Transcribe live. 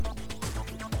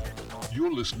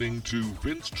You're listening to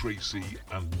Vince Tracy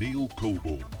and Neil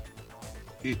Colbourne.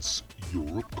 It's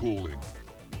Europe Calling.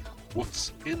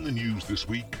 What's in the news this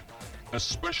week,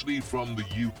 especially from the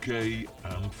UK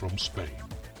and from Spain?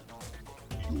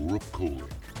 Europe Calling.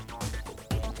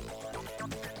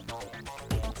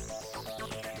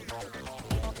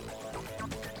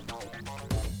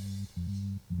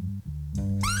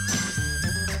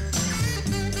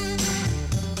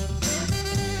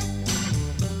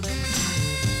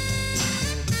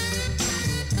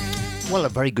 Well, a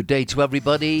very good day to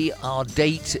everybody. Our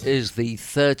date is the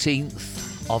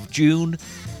 13th of June,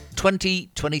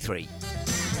 2023.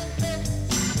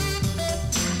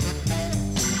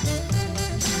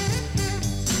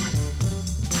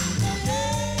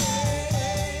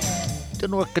 Don't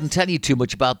know if I can tell you too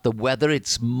much about the weather.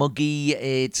 It's muggy,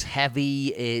 it's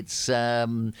heavy,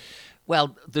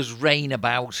 well, there's rain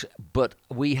about, but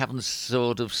we haven't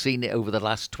sort of seen it over the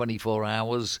last 24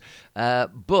 hours.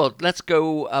 But let's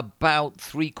go about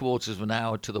 3/4 of an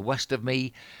hour to the west of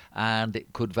me, and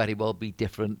it could very well be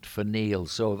different for Neil.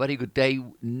 So a very good day.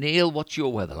 Neil, what's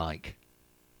your weather like?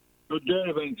 Good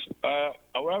day, Vince. I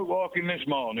was out walking this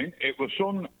morning. It was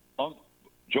sun on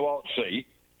towards sea,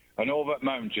 and over at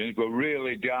mountains were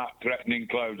really dark, threatening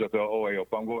clouds. I thought, oh, way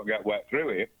up, I'm going to get wet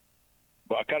through here.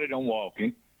 But I carried on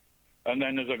walking. And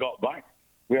then as I got back,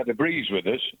 we had a breeze with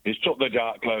us. It took the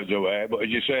dark clouds away, but as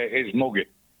you say, it is muggy.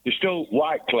 There's still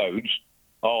white clouds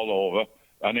all over,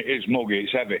 and it is muggy.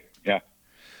 It's heavy, yeah.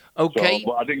 Okay. So,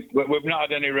 but I think we've not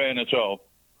had any rain at all.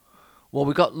 Well,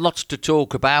 we've got lots to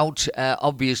talk about.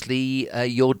 Obviously,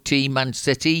 your team, Man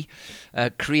City,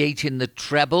 creating the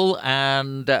treble.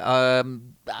 And,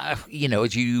 as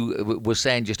you were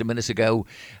saying just a minute ago,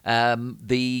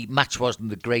 the match wasn't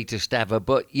the greatest ever.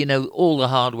 But, all the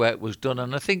hard work was done.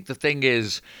 And I think the thing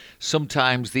is,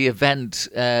 sometimes the event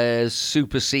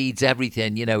supersedes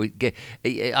everything.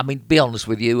 Be honest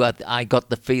with you, I got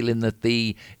the feeling that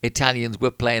the Italians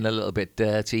were playing a little bit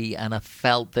dirty. And I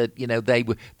felt that,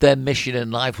 their mission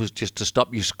in life was just to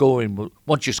stop you scoring.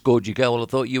 Once you scored your goal, I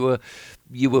thought you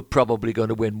were probably going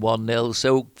to win 1-0.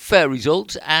 So fair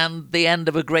result and the end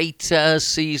of a great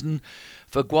season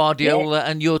for Guardiola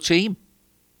and your team.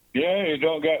 Yeah, you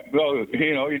don't get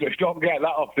you just don't get that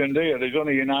often, do you? There's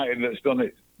only United that's done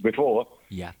it before.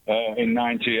 Yeah. In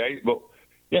 '98, but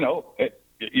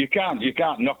you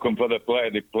can't knock them for the play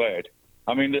they played.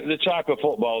 I mean, the type of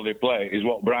football they play is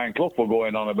what Brian Clough was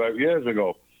going on about years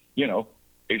ago.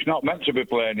 It's not meant to be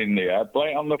played in the air.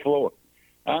 Play it on the floor.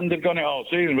 And they've done it all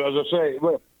season. But as I say,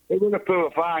 it was a poor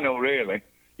final, really.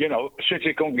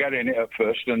 City couldn't get in it at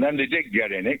first, and then they did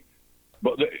get in it.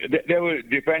 But they were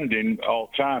defending all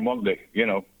the time, weren't they?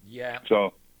 Yeah.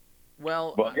 So,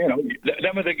 well, but,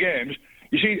 them are the games.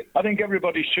 You see, I think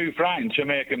everybody's too frightened to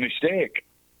make a mistake.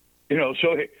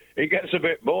 So it gets a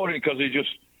bit boring because they're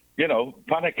just,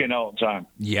 panicking all the time.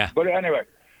 Yeah. But anyway,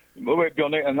 we've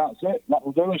done it, and that's it. That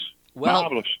will do us. Well,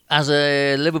 marvellous. As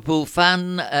a Liverpool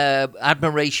fan,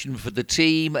 admiration for the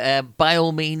team. By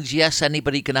all means, yes,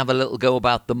 anybody can have a little go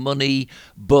about the money,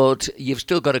 but you've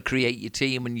still got to create your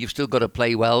team and you've still got to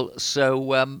play well.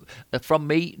 So from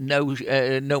me,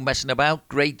 no messing about.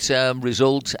 Great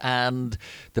result, and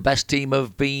the best team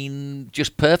have been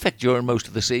just perfect during most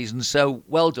of the season. So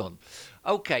well done.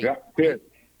 Okay. Yeah,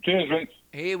 cheers, Vince.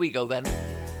 Here we go then.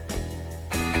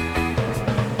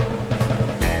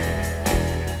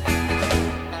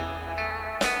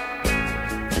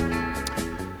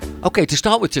 Okay, to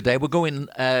start with today, we're going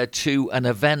to an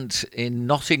event in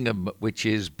Nottingham, which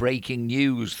is breaking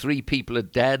news. 3 people are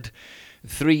dead,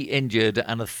 3 injured,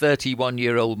 and a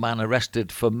 31-year-old man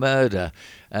arrested for murder.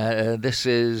 This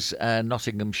is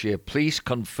Nottinghamshire Police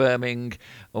confirming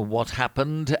what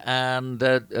happened, and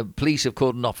police have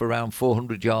cordoned off around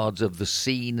 400 yards of the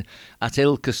scene at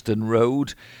Ilkeston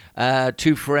Road.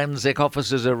 2 forensic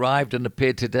officers arrived and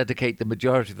appeared to dedicate the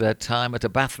majority of their time at a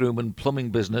bathroom and plumbing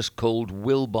business called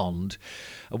Wilbond.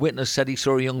 A witness said he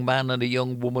saw a young man and a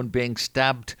young woman being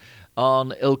stabbed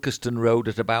on Ilkeston Road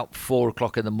at about 4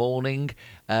 o'clock in the morning.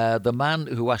 The man,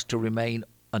 who asked to remain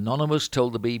anonymous,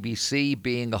 told the BBC,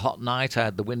 being a hot night, I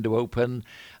had the window open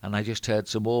and I just heard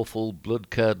some awful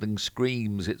blood-curdling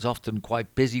screams. It's often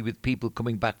quite busy with people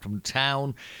coming back from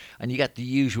town and you get the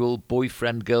usual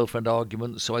boyfriend-girlfriend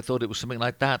arguments, so I thought it was something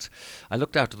like that. I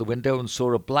looked out of the window and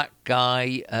saw a black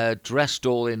guy dressed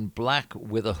all in black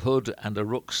with a hood and a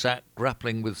rucksack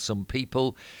grappling with some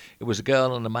people. It was a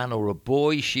girl and a man or a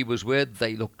boy she was with.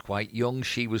 They looked quite young.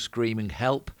 She was screaming,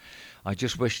 "Help." I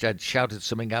just wished I'd shouted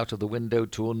something out of the window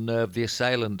to unnerve the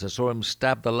assailant. I saw him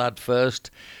stab the lad first,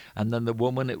 and then the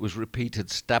woman. It was repeated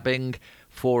stabbing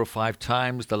 4 or 5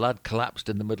 times. The lad collapsed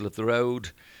in the middle of the road.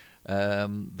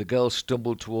 The girl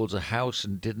stumbled towards a house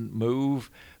and didn't move.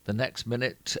 The next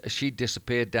minute, she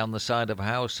disappeared down the side of a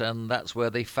house, and that's where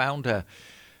they found her.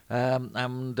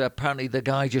 And apparently the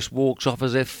guy just walks off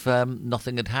as if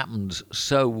nothing had happened.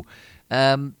 So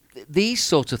these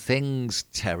sort of things,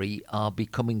 Terry, are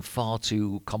becoming far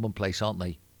too commonplace, aren't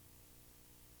they?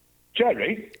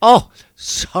 Jerry? Oh,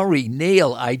 sorry,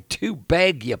 Neil. I do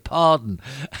beg your pardon.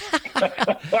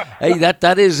 Hey,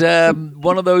 that is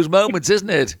one of those moments, isn't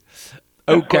it?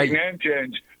 Okay. Quick name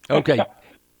change. Okay.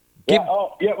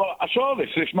 Well, I saw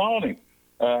this morning,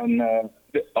 and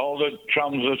all the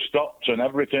trams have stopped and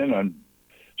everything, and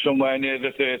somewhere near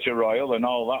the Theatre Royal and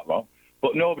all that lot,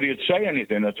 but nobody would say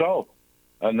anything at all.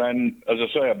 And then, as I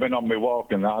say, I've been on my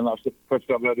walk and that, and that's the first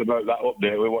I've heard about that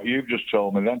update with what you've just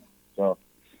told me then. So,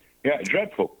 yeah,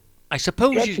 dreadful. I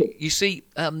suppose you see,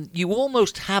 you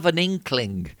almost have an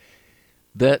inkling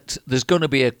that there's going to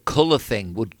be a colour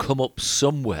thing would come up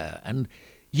somewhere, and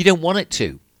you don't want it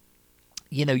to.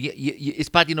 You know, it's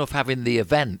bad enough having the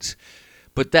event,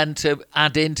 but then to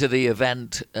add into the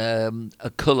event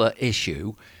a colour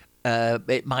issue,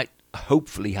 it might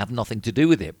hopefully have nothing to do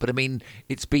with it. But I mean,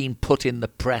 it's been put in the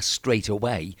press straight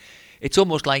away. It's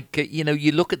almost like,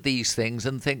 you look at these things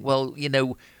and think, well,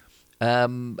 if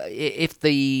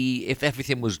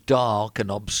everything was dark and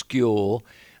obscure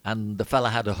and the fella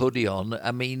had a hoodie on,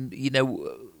 I mean,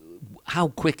 how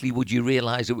quickly would you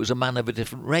realise it was a man of a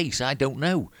different race? I don't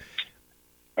know.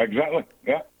 Exactly,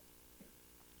 yeah.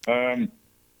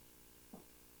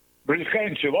 But it's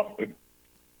getting too often.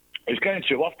 It's getting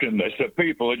too often this that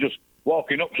people are just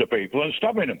walking up to people and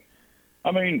stabbing them.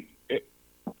 I mean,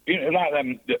 like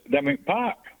them in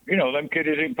park. Them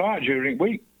kiddies in park during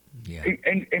week. Yeah.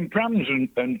 In prams and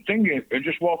thinking and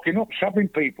just walking up, stabbing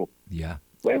people. Yeah.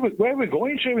 Where are we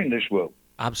going to in this world?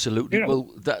 Absolutely. Well,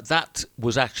 that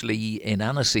was actually in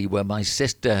Annecy where my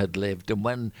sister had lived, and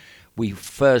when we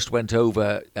first went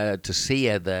over to see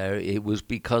her there, it was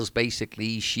because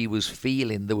basically she was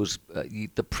feeling there was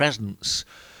the presence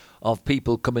of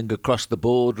people coming across the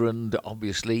border, and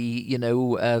obviously,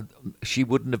 she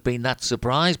wouldn't have been that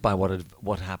surprised by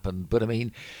what happened. But I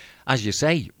mean, as you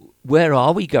say, where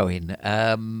are we going?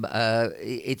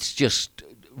 It's just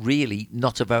really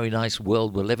not a very nice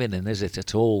world we're living in, is it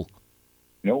at all?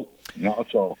 No, not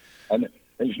at all. And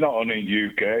it's not only in the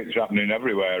UK; it's happening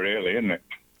everywhere, really, isn't it?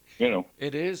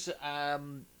 It is.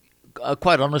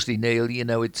 Quite honestly, Neil,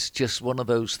 it's just one of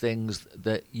those things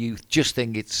that you just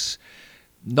think it's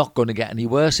not going to get any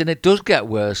worse, and it does get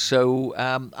worse. So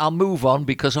I'll move on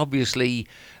because obviously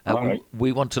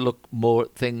we want to look more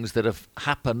at things that have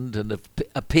happened and have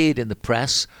appeared in the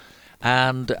press.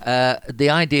 And the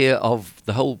idea of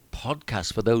the whole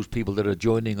podcast for those people that are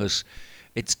joining us,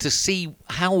 it's to see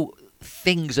how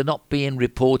things are not being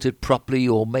reported properly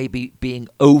or maybe being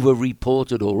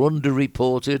over-reported or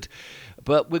under-reported.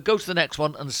 But we'll go to the next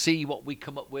one and see what we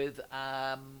come up with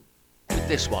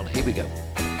this one. Here we go.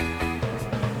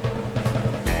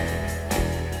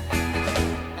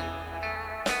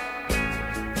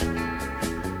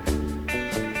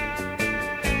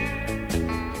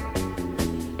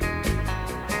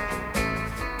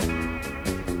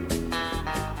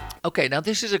 Okay, now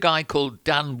this is a guy called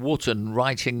Dan Wootton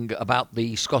writing about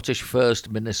the Scottish First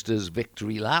Minister's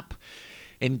victory lap.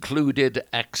 Included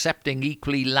accepting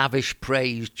equally lavish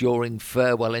praise during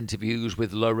farewell interviews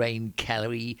with Lorraine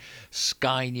Kelly,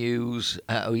 Sky News,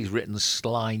 he's written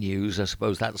Sly News, I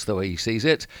suppose that's the way he sees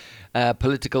it,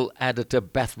 political editor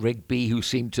Beth Rigby, who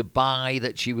seemed to buy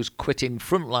that she was quitting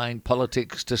frontline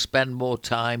politics to spend more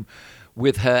time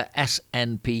with her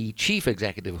SNP chief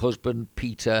executive husband,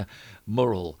 Peter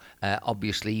Murrell.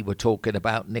 Obviously, we're talking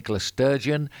about Nicola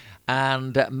Sturgeon,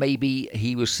 and maybe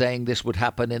he was saying this would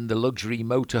happen in the luxury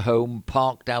motorhome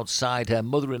parked outside her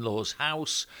mother-in-law's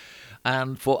house.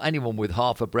 And for anyone with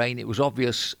half a brain, it was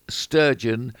obvious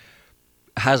Sturgeon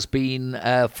has been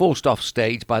forced off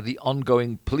stage by the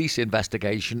ongoing police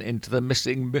investigation into the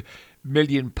missing £1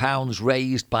 million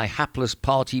raised by hapless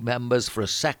party members for a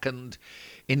second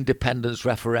independence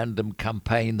referendum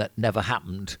campaign that never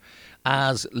happened.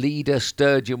 As leader,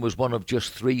 Sturgeon was one of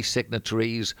just 3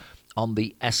 signatories on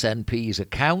the SNP's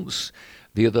accounts,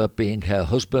 the other being her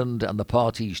husband and the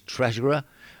party's treasurer,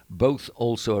 both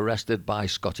also arrested by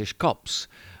Scottish cops.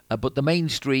 But the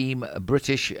mainstream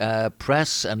British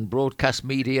press and broadcast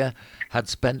media had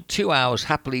spent 2 hours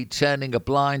happily turning a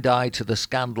blind eye to the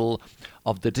scandal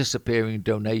of the disappearing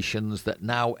donations that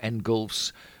now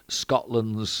engulfs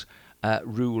Scotland's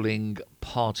ruling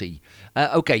party.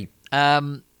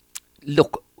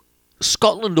 Look,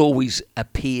 Scotland always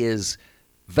appears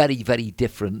very, very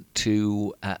different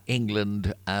to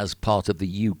England as part of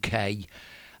the UK.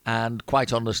 And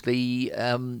quite honestly,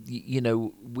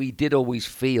 we did always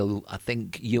feel, I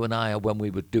think you and I, when we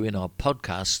were doing our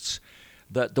podcasts,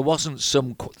 that there wasn't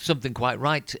something quite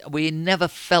right. We never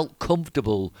felt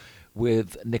comfortable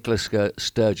with Nicola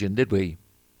Sturgeon, did we?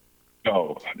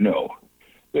 No.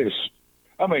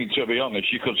 I mean, to be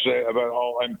honest, you could say it about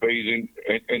all MPs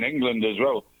in England as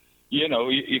well. You know,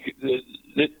 it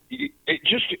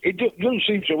doesn't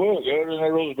seem to work. Her and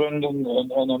her husband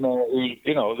who's,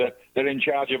 they're in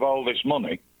charge of all this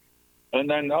money. And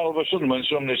then all of a sudden when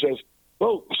somebody says,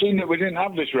 well, seeing that we didn't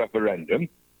have this referendum,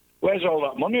 where's all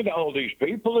that money that all these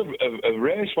people have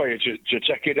raised for you to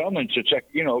take it on and to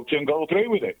go through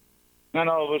with it? And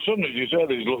all of a sudden, as you say,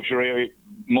 there's luxury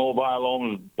mobile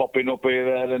homes popping up here,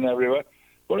 there and everywhere.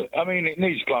 But, I mean, it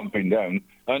needs clamping down.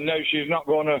 And now she's not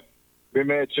going to be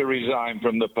made to resign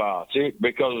from the party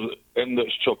because him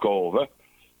that's took over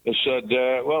has said,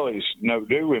 well, it's no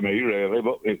do with me, really,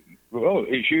 but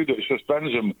it's you that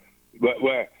suspends them,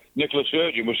 where Nicola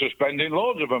Sturgeon was suspending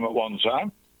loads of them at one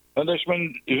time, and this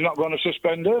one is not going to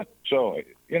suspend her. So,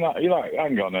 you're like,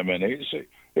 hang on a minute,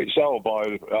 it's all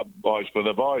boys for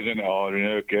the boys, isn't it? Or in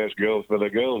her case, girls for the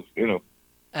girls,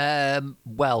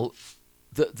 Well,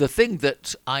 the thing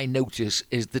that I notice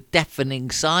is the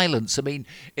deafening silence. I mean,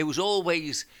 it was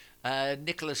always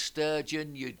Nicola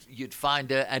Sturgeon. You'd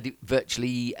find her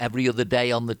virtually every other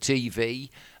day on the TV.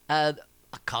 I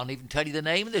can't even tell you the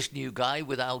name of this new guy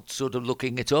without sort of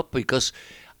looking it up, because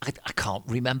I can't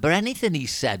remember anything he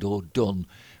said or done.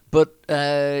 But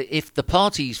if the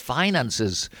party's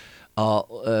finances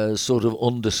are sort of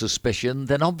under suspicion,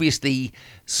 then obviously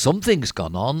something's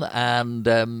gone on, and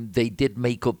they did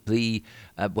make up the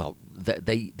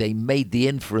they made the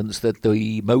inference that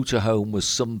the motorhome was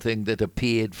something that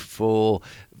appeared for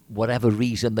whatever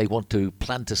reason. They want to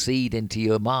plant a seed into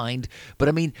your mind. But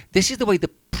I mean, this is the way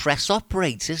the press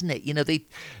operates, isn't it? You know,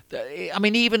 I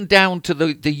mean, even down to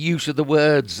the use of the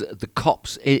words, the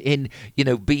cops in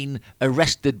being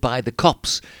arrested by the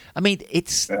cops. I mean,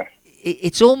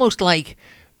 it's almost like,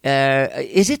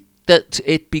 is it that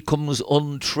it becomes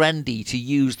untrendy to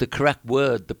use the correct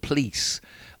word, the police?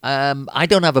 I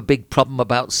don't have a big problem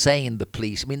about saying the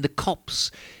police. I mean, the cops,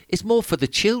 it's more for the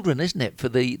children, isn't it? For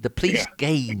the police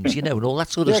games, and all that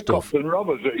sort of stuff. Cops and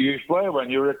robbers that you play when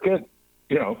you were a kid,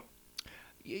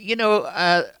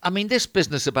 I mean, this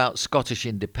business about Scottish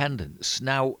independence.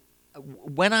 Now,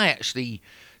 when I actually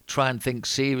try and think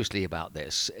seriously about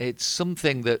this, it's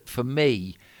something that, for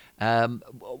me,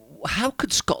 how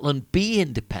could Scotland be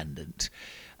independent?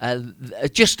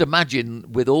 Just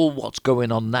imagine, with all what's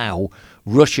going on now,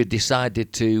 Russia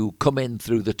decided to come in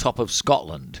through the top of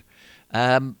Scotland.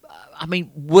 I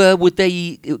mean, where would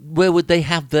they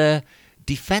have their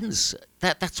defence?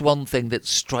 That's one thing that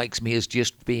strikes me as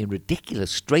just being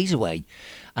ridiculous straight away.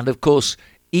 And of course,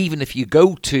 even if you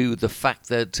go to the fact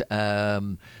that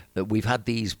that we've had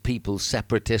these people,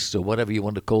 separatists or whatever you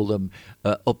want to call them,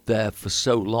 up there for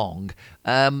so long,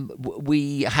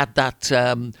 we had that.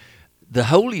 The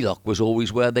Holy Loch was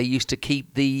always where they used to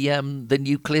keep the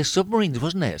nuclear submarines,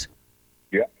 wasn't it?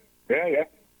 Yeah.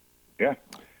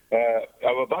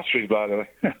 Our batteries, by the way.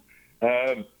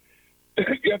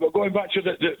 Yeah, but going back to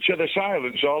the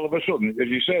silence, all of a sudden, as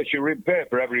you say, she read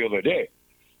paper every other day,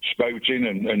 spouting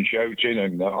and shouting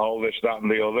and all this, that,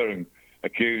 and the other, and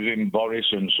accusing Boris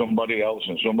and somebody else.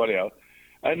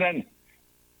 And then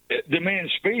the main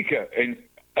speaker in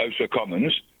House of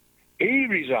Commons, he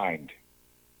resigned.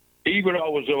 He was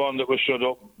always the one that was stood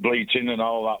up bleating and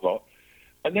all that lot.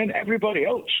 And then everybody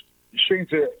else seemed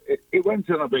to, it went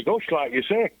on a big hush, like you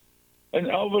say. And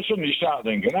all of a sudden you start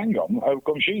thinking, hang on, how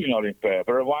come she's not in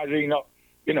paper? And why is he not,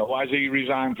 why has he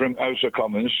resigned from House of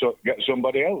Commons to get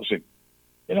somebody else in?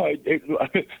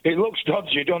 It looks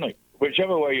dodgy, doesn't it?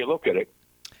 Whichever way you look at it.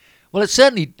 Well, it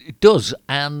certainly does.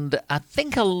 And I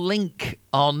think I'll link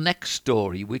our next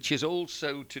story, which is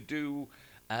also to do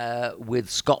with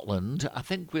Scotland. I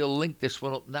think we'll link this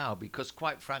one up now because,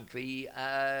 quite frankly,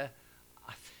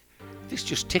 this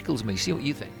just tickles me. See what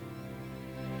you think.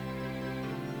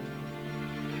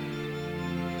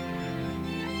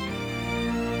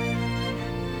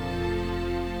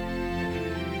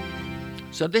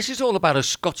 So this is all about a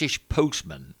Scottish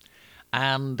postman,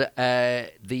 and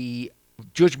the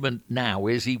judgment now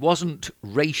is he wasn't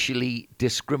racially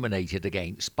discriminated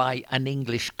against by an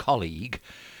English colleague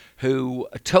who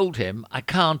told him, "I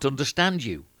can't understand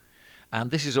you." And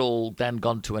this has all then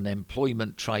gone to an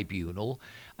employment tribunal,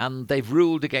 and they've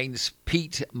ruled against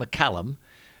Pete McCallum.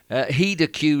 He'd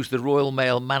accused the Royal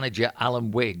Mail manager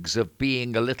Alan Wiggs of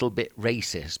being a little bit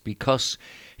racist because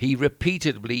he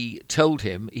repeatedly told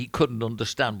him he couldn't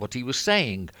understand what he was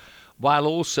saying. while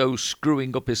also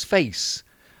screwing up his face.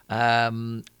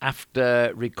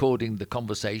 After recording the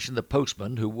conversation, the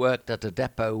postman, who worked at a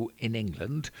depot in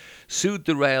England, sued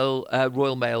the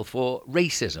Royal Mail for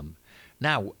racism.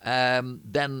 Now,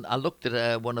 then I looked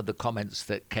at one of the comments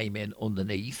that came in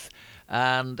underneath,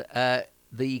 and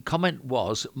the comment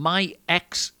was, my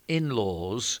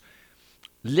ex-in-laws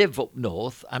live up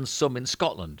north and some in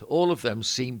Scotland. All of them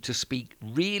seemed to speak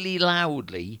really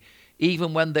loudly,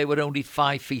 even when they were only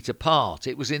 5 feet apart.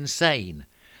 It was insane.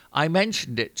 I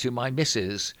mentioned it to my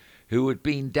missus, who had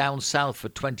been down south for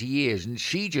 20 years, and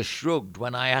she just shrugged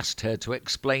when I asked her to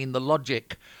explain the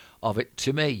logic of it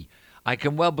to me. I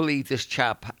can well believe this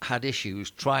chap had issues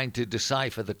trying to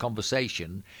decipher the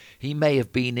conversation. He may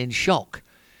have been in shock.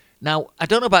 Now, I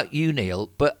don't know about you, Neil,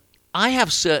 but I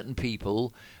have certain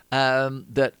people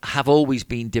that have always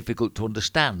been difficult to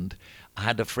understand. I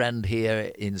had a friend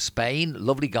here in Spain,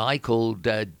 lovely guy called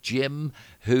Jim,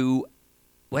 who,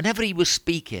 whenever he was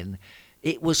speaking,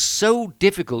 it was so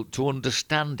difficult to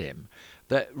understand him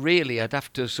that really I'd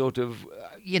have to sort of,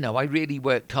 I really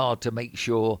worked hard to make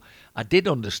sure I did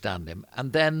understand him.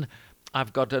 And then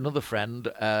I've got another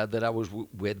friend that I was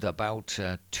with about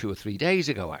 2 or 3 days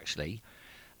ago, actually.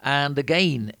 And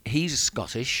again, he's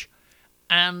Scottish.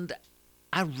 And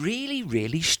I really,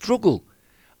 really struggle.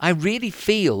 I really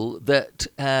feel that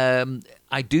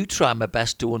I do try my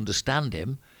best to understand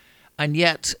him. And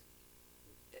yet,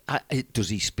 does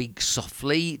he speak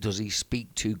softly? Does he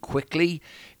speak too quickly?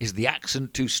 Is the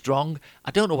accent too strong?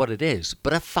 I don't know what it is,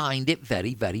 but I find it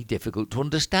very, very difficult to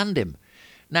understand him.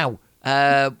 Now,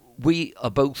 we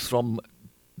are both from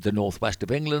the northwest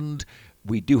of England.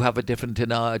 We do have a difference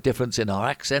in our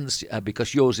accents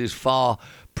because yours is far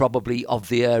probably of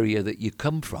the area that you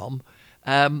come from.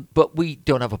 But we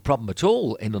don't have a problem at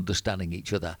all in understanding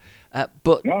each other.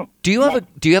 But no, do you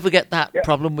ever get that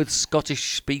problem with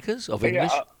Scottish speakers of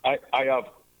English? I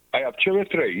have 2 or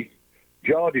 3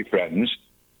 Geordie friends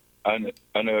and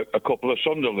a couple of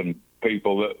Sunderland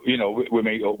people that we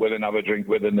meet up with and have a drink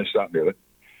with and this, that, and the other.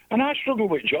 And I struggle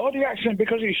with Geordie accent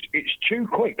because it's too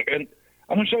quick. And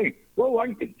I'm saying, well,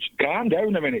 calm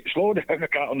down a minute, slow down. I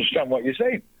can't understand what you're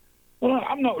saying. Well,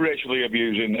 I'm not racially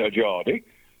abusing a Geordie,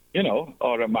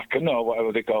 or a Maccan or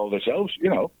whatever they call themselves,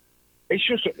 It's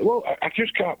just, I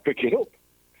just can't pick it up.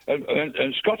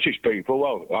 And Scottish people,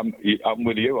 well, I'm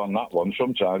with you on that one.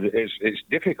 Sometimes it's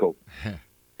difficult.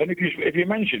 And if you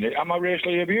mention it, am I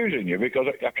racially abusing you because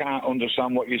I can't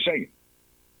understand what you're saying?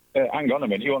 Hang on a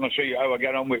minute, you want to see how I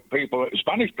get on with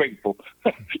Spanish people?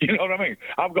 You know what I mean?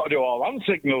 I've got to do all hand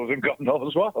signals and God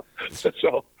knows what.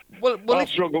 So I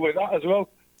struggle with that as well.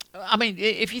 I mean,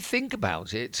 if you think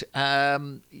about it,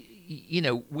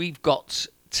 we've got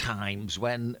times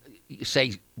when,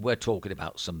 say, we're talking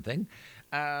about something,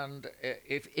 and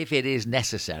if it is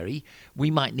necessary,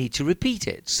 we might need to repeat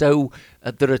it. So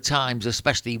there are times,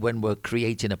 especially when we're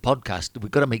creating a podcast,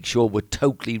 we've got to make sure we're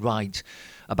totally right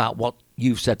about what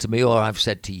you've said to me or I've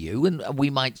said to you, and we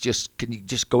might can you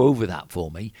just go over that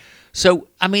for me? So,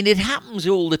 I mean, it happens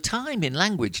all the time in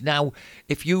language. Now,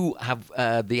 if you have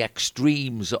the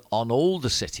extremes on all the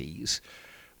cities,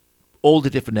 all the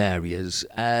different areas,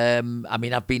 I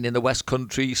mean, I've been in the West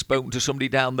Country, spoken to somebody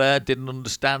down there, didn't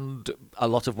understand a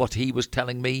lot of what he was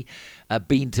telling me.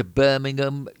 Been to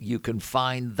Birmingham, you can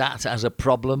find that as a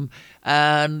problem.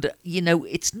 And,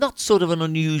 it's not sort of an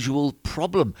unusual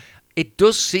problem. It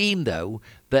does seem, though,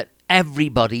 that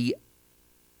everybody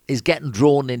is getting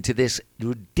drawn into this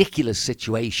ridiculous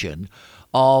situation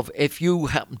of if you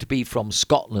happen to be from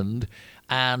Scotland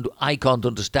and I can't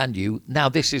understand you, now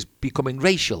this is becoming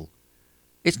racial.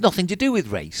 It's nothing to do with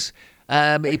race.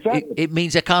 Exactly. It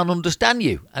means I can't understand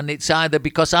you. And it's either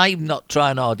because I'm not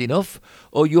trying hard enough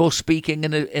or you're speaking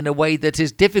in a way that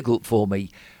is difficult for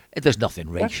me. There's nothing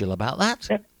racial about that.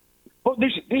 Yeah. But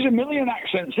there's a million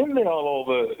accents in there all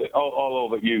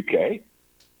over UK.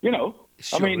 Sure,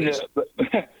 I mean,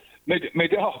 my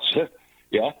daughter,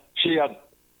 she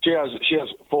has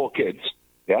 4 kids,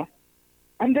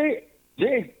 and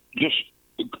they just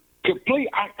complete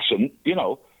accent,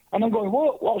 and I'm going,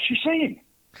 what's she saying?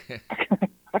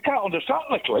 I can't understand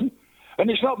little one, and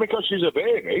it's not because she's a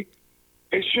baby.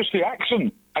 It's just the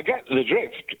accent. I get the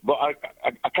drift, but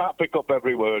I can't pick up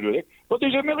every word with it. But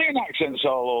there's a million accents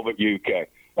all over UK.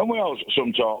 And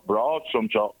some talk broad, some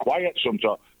talk quiet, some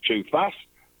talk too fast.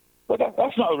 But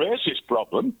that's not a racist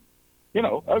problem.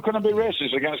 How can I be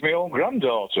racist against my own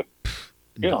granddaughter?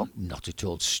 Not at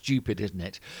all. Stupid, isn't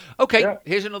it? Okay,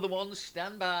 Here's another one.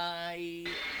 Stand by.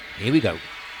 Here we go.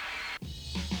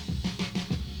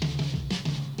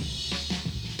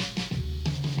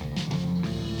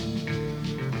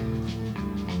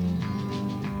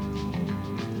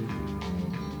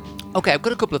 Okay, I've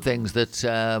got a couple of things that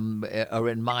are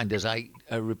in mind as I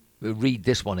read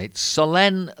this one. It's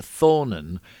Solène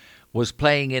Thornan was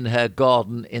playing in her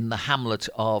garden in the hamlet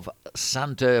of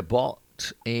Saint-Herbot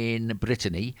in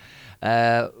Brittany,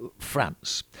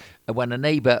 France, when a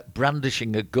neighbour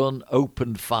brandishing a gun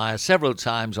opened fire several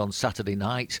times on Saturday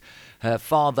night. Her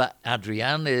father,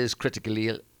 Adrian, is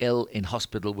critically ill in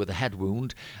hospital with a head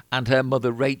wound, and her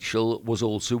mother, Rachel, was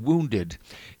also wounded.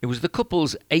 It was the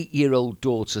couple's 8-year-old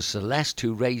daughter, Celeste,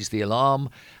 who raised the alarm.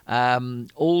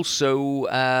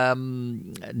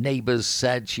 Neighbours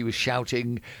said she was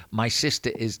shouting, "My sister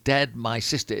is dead, my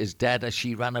sister is dead," as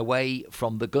she ran away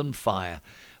from the gunfire.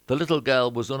 The little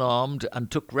girl was unarmed and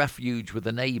took refuge with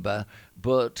a neighbour,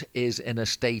 but is in a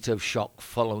state of shock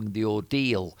following the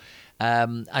ordeal.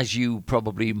 As you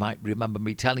probably might remember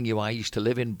me telling you, I used to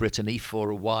live in Brittany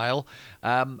for a while.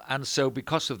 And so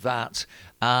because of that,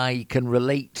 I can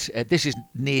relate. This is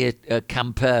near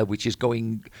Quimper, which is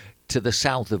going to the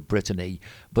south of Brittany.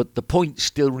 But the point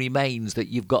still remains that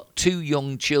you've got two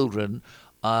young children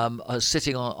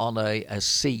sitting on a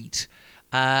seat,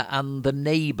 and the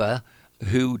neighbour,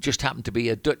 who just happened to be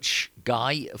a Dutch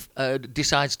guy,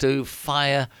 decides to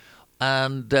fire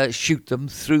and shoot them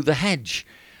through the hedge.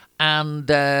 And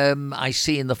I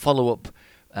see in the follow-up,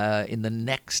 in the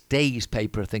next day's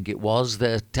paper, I think it was,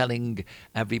 they're telling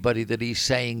everybody that he's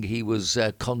saying he was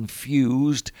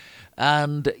confused.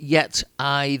 And yet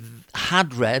I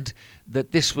had read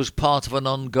that this was part of an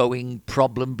ongoing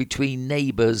problem between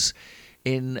neighbours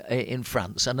in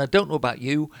France. And I don't know about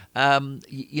you,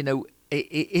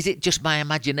 is it just my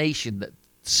imagination that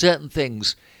certain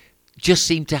things just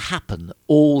seem to happen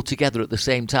all together at the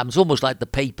same time? It's almost like the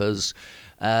papers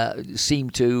seem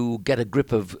to get a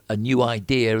grip of a new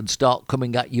idea and start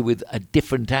coming at you with a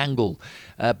different angle,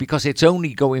 because it's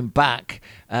only going back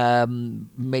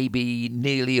maybe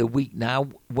nearly a week now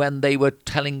when they were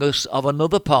telling us of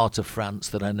another part of France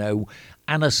that I know,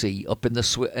 Annecy, up in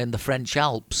the French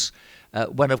Alps.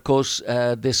 When, of course,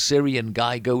 this Syrian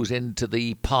guy goes into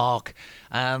the park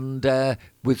and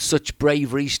with such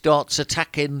bravery starts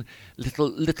attacking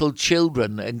little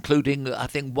children, including, I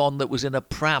think, one that was in a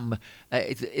pram.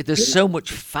 There's so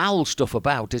much foul stuff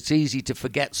about. It's easy to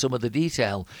forget some of the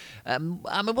detail.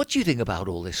 What do you think about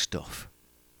all this stuff?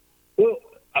 Well,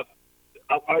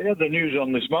 I had the news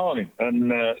on this morning,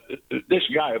 and this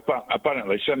guy,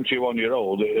 apparently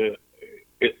 71-year-old,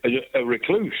 a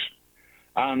recluse.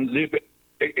 And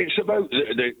it's about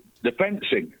the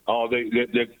fencing or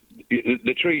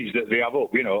the trees that they have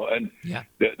up, and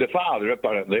the father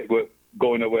apparently were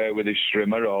going away with his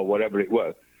strimmer or whatever it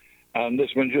was, and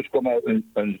this one just come out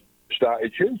and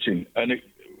started shooting, and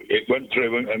it went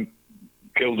through and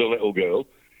killed a little girl.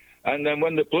 And then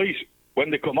when the police,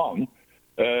 when they come on,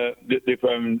 they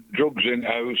found drugs in the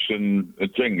house and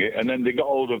thingy, and then they got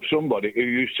hold of somebody who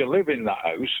used to live in that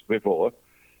house before,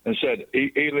 and said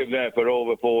he lived there for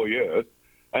over 4 years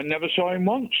and never saw him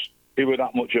once. He was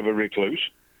that much of a recluse,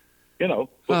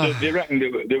 But they reckon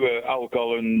there were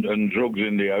alcohol and drugs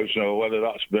in the house, or whether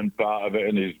that's been part of it,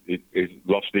 and he's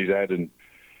lost his head,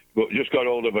 but just got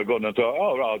hold of a gun and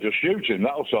thought, I'll just shoot him,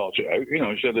 that'll sort it out,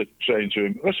 instead of saying to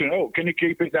him, listen, can you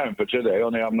keep it down for today,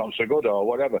 only I'm not so good, or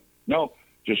whatever. No,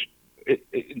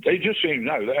 it just seems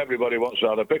now that everybody wants to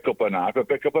either pick up a knife or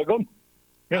pick up a gun.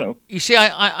 You see,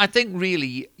 I think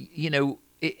really,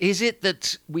 is it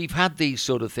that we've had these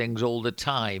sort of things all the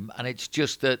time, and it's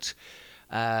just that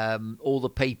all the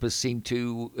papers seem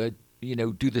to,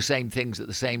 do the same things at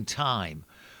the same time?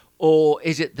 Or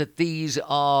is it that these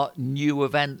are new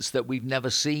events that we've never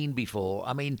seen before?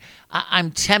 I mean,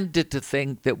 I'm tempted to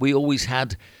think that we always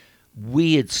had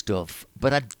weird stuff,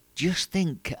 but I just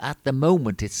think at the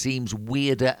moment it seems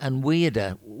weirder and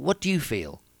weirder. What do you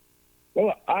feel?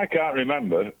 Well, I can't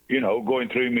remember, going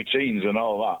through my teens and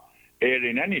all that,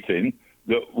 hearing anything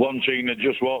that one teen had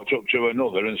just walked up to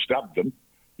another and stabbed them,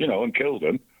 and killed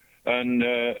them. And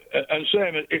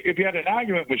same, if you had an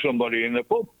argument with somebody in the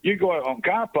pub, you go out on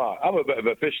car park, have a bit of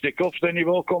a fisticuffs, then you've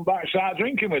all come back and start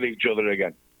drinking with each other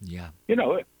again. Yeah.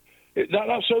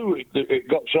 That's how it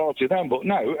got sorted out. But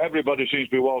now everybody seems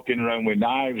to be walking around with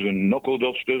knives and knuckle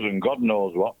dusters and God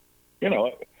knows what.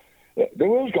 The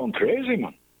world's gone crazy,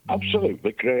 man.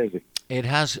 Absolutely crazy. It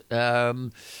has.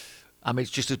 It's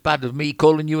just as bad as me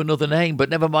calling you another name, but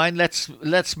never mind.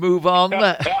 Let's move on.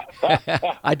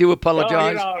 I do apologise. Oh,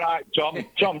 you're all right, Tom.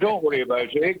 Tom, don't worry about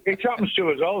it. It happens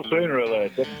to us all sooner or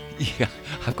later. Yeah,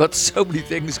 I've got so many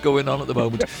things going on at the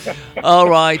moment. All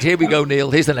right, here we go,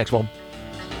 Neil. Here's the next one.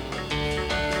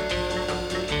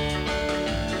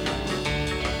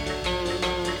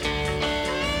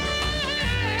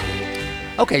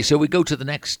 Okay, so we go to the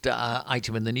next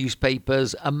item in the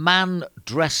newspapers. A man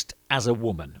dressed as a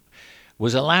woman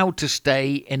was allowed to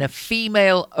stay in a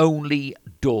female-only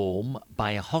dorm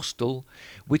by a hostel,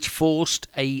 which forced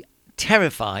a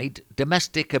terrified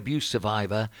domestic abuse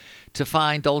survivor to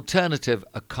find alternative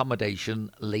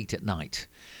accommodation late at night.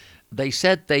 They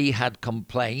said they had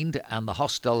complained and the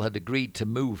hostel had agreed to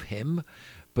move him,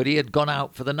 but he had gone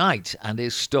out for the night and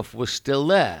his stuff was still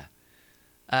there.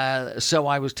 So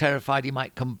I was terrified he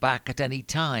might come back at any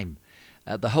time.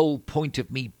 The whole point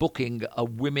of me booking a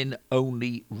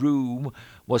women-only room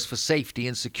was for safety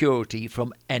and security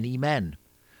from any men.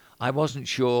 I wasn't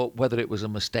sure whether it was a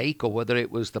mistake or whether it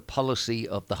was the policy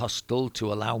of the hostel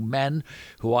to allow men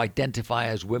who identify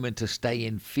as women to stay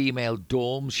in female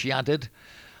dorms, she added.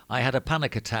 I had a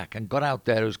panic attack and got out of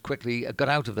there as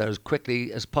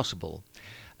quickly as possible.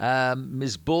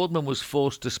 Ms. Boardman was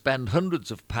forced to spend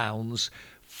hundreds of pounds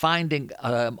finding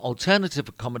alternative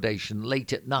accommodation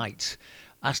late at night.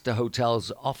 Astor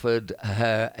Hotels offered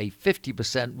her a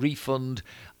 50% refund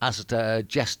as a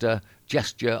gesture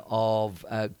of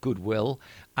goodwill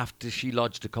after she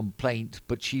lodged a complaint,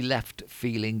 but she left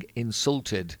feeling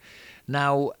insulted.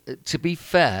 Now, to be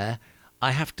fair,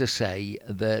 I have to say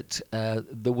that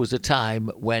there was a time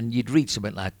when you'd read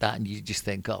something like that and you just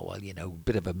think, oh, well, a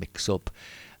bit of a mix-up.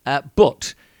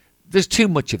 But there's too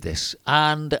much of this.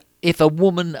 And if a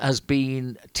woman has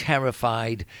been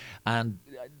terrified and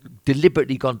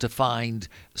deliberately gone to find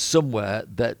somewhere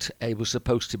that it was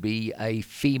supposed to be a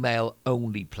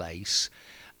female-only place,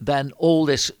 then all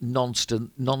this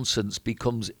nonsense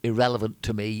becomes irrelevant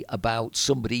to me about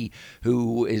somebody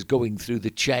who is going through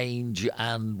the change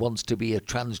and wants to be a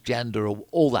transgender or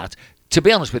all that. To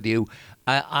be honest with you,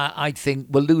 I think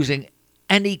we're losing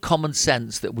any common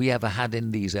sense that we ever had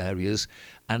in these areas.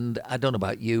 And I don't know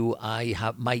about you, I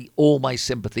have all my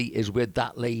sympathy is with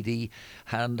that lady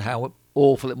and how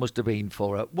awful it must have been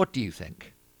for her. What do you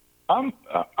think? I'm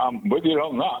with you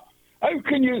on that. How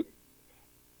can you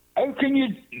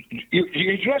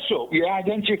dress up, you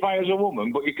identify as a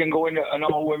woman, but you can go in an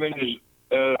all women's,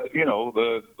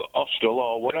 hostel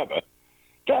or whatever?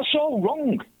 That's all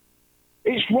wrong.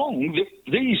 It's wrong.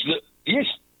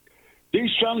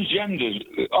 These transgenders,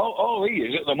 all he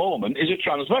is at the moment is a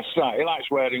transvestite. He likes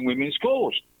wearing women's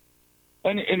clothes.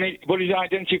 But he's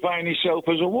identifying himself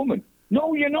as a woman.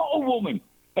 No, you're not a woman.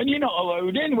 And you're not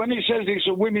allowed in. When it says it's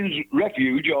a women's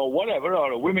refuge or whatever,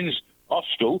 or a women's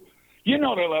hostel, you're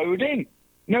not allowed in.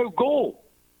 No, go.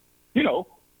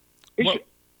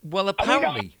 Well,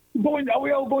 apparently. Are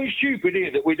we all going stupid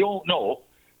here that we don't know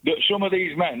that some of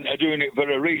these men are doing it for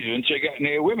a reason to get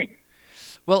near women?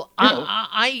 Well,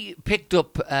 I picked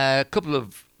up a couple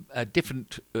of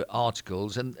different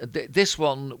articles, and this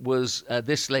one was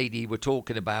this lady we're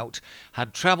talking about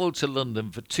had travelled to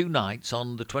London for 2 nights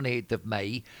on the 28th of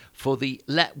May for the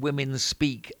Let Women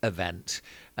Speak event,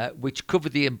 which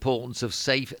covered the importance of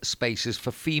safe spaces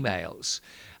for females.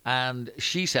 And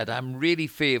she said, I'm really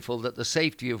fearful that the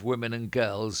safety of women and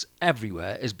girls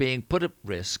everywhere is being put at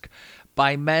risk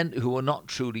by men who are not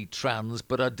truly trans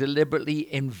but are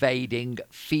deliberately invading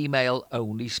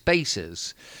female-only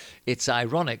spaces. It's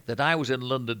ironic that I was in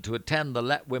London to attend the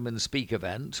Let Women Speak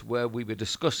event where we were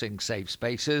discussing safe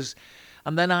spaces,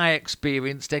 and then I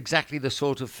experienced exactly the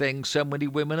sort of thing so many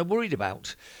women are worried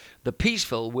about. The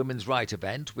peaceful women's rights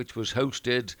event, which was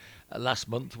hosted last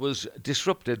month, was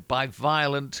disrupted by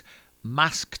violent,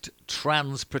 masked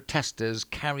trans protesters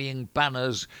carrying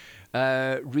banners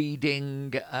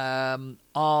reading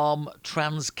arm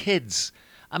trans kids.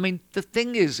 I mean, the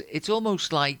thing is, it's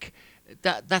almost like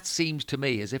that seems to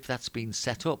me as if that's been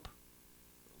set up.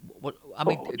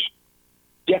 It's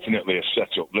definitely a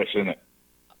set-up, this, isn't it?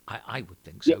 I would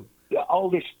think so. Yeah, all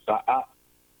this, I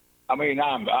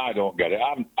don't get it.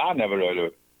 I never heard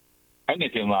of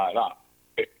anything like that.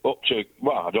 Up to,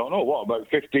 I don't know, about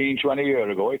 15, 20 years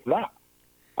ago, if that.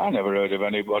 I never heard of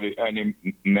any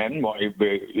men wanting to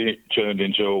be turned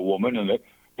into a woman.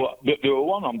 But there was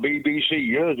one on BBC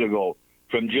years ago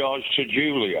from George to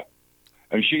Julia.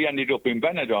 And she ended up in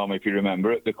Benidorm, if you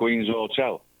remember, at the Queen's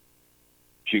Hotel.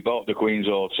 She bought the Queen's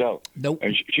Hotel. Nope.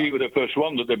 And she was the first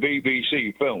one that the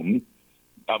BBC filmed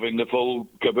having the full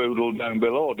caboodle down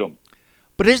below them.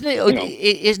 But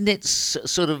isn't it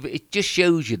sort of, it just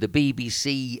shows you the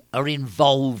BBC are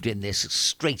involved in this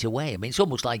straight away. I mean, it's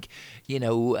almost like,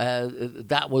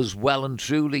 that was well and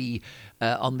truly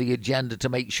on the agenda to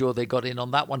make sure they got in on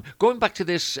that one. Going back to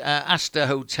this Astor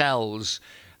Hotels,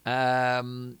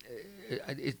 the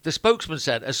spokesman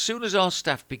said, as soon as our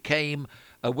staff became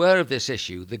aware of this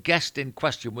issue, the guest in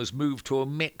question was moved to a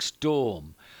mixed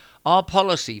dorm. Our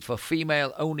policy for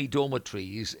female-only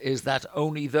dormitories is that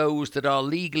only those that are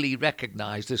legally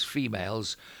recognised as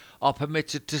females are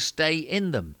permitted to stay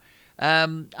in them.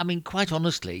 I mean, quite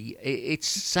honestly, it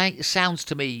sounds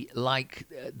to me like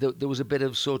there was a bit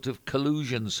of sort of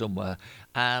collusion somewhere,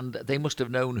 and they must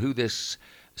have known who this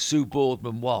Sue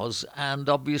Boardman was, and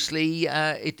obviously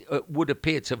it would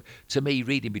appear to me,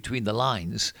 reading between the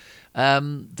lines,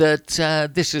 that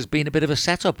this has been a bit of a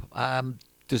setup.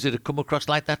 Does it come across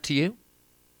like that to you?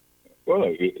 Well,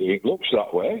 it looks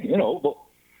that way, but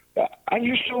I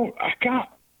just don't.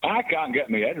 I can't get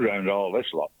my head around all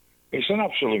this lot. It's an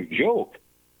absolute joke.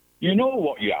 You know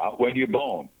what you are when you're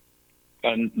born,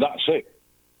 and that's it.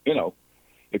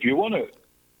 If you want to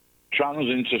trans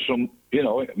into some,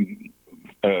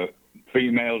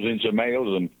 females into males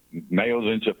and males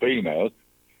into females,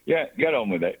 yeah, get on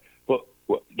with it. But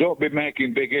don't be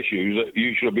making big issues that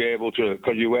you should be able to,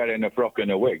 because you're wearing a frock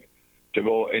and a wig, to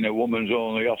go in a woman's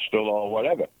only hostel or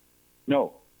whatever.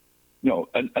 No.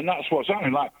 And that's what's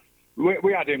happening. Like,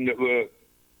 we had him that were...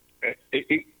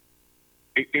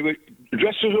 He was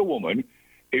dressed as a woman,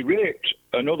 he raped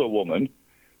another woman,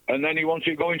 and then he wanted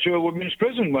to go into a women's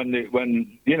prison when they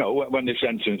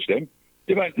sentenced him.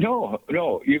 They went, no,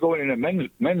 you're going in a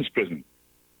men's prison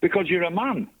because you're a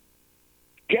man.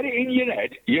 Get it in your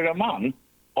head, you're a man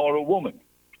or a woman.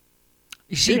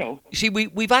 You see,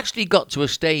 we've actually got to a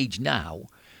stage now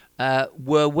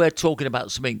where we're talking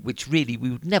about something which really we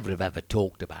would never have ever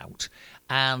talked about.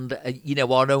 And,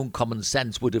 our own common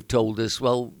sense would have told us,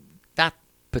 well, that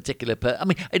particular I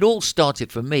mean, it all started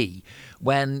for me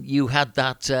when you had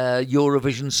that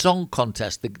Eurovision Song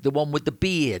Contest, the one with the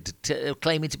beard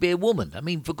claiming to be a woman. I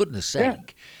mean, for goodness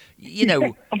sake,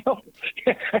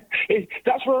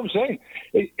 That's what I'm saying.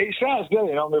 It starts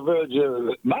getting on the verge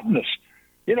of madness.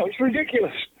 It's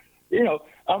ridiculous.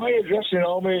 I'm here dressed in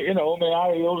all my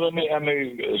high heels and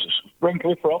my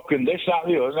sprinkly frock and this, that,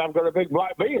 and the other, and I've got a big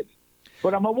black beard.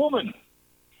 But I'm a woman.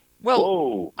 Well,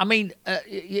 whoa. I mean,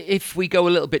 if we go a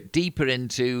little bit deeper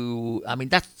into, I mean,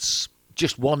 that's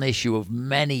just one issue of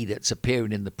many that's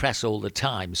appearing in the press all the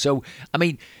time. So, I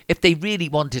mean, if they really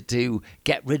wanted to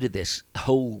get rid of this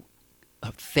whole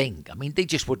thing, I mean, they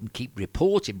just wouldn't keep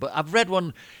reporting. But I've read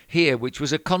one here, which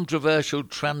was a controversial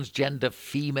transgender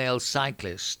female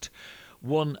cyclist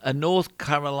won a North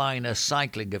Carolina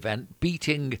cycling event,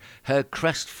 beating her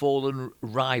crestfallen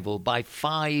rival by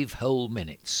 5 whole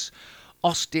minutes.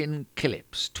 Austin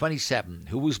Killips, 27,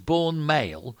 who was born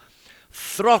male,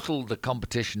 throttled the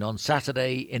competition on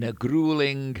Saturday in a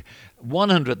grueling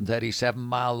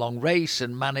 137-mile-long race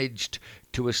and managed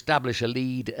to establish a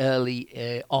lead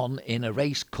early on in a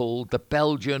race called the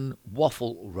Belgian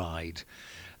Waffle Ride.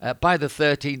 By the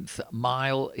 13th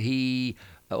mile, he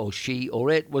or she or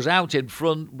it was out in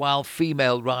front, while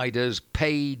female riders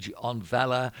Paige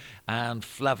Onvella and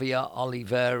Flavia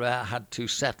Oliveira had to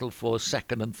settle for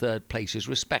second and third places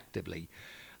respectively.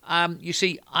 You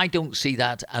see, I don't see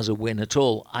that as a win at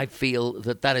all. I feel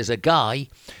that is a guy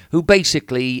who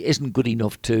basically isn't good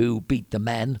enough to beat the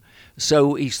men.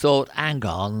 So he's thought, hang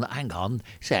on,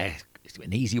 it's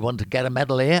an easy one to get a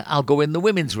medal here. I'll go in the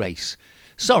women's race.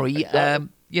 Sorry,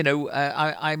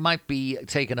 I might be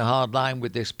taking a hard line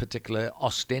with this particular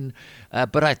Austin,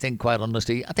 but I think, quite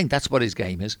honestly, I think that's what his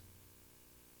game is.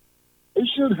 He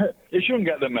shouldn't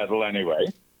get the medal anyway,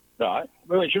 right?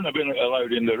 Well, he shouldn't have been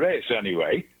allowed in the race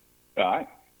anyway, right?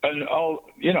 And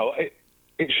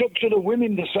it's up to the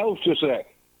women themselves to say.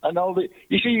 And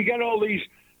you get all these,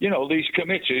 these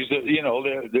committees that,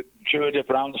 the Tour de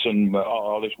France and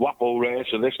all this waffle race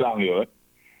and this, that, and the other,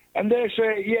 and they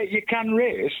say, yeah, you can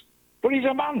race. But he's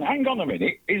a man. Hang on a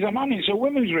minute. He's a man. It's a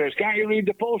women's race. Can't you read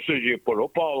the posters you put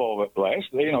up all over the place?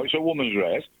 It's a women's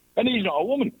race. And he's not a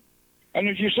woman. And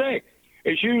as you say,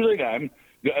 it's usually them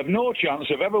that have no chance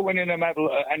of ever winning a medal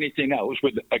at anything else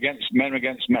against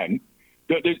men,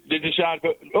 that they decide,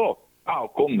 I'll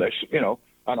come this, and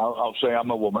I'll say I'm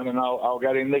a woman and I'll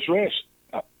get in this race.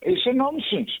 It's a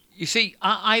nonsense. You see,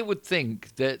 I would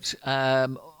think that,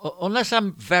 unless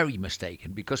I'm very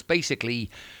mistaken, because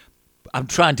basically I'm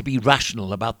trying to be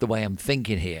rational about the way I'm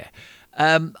thinking here.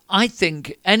 I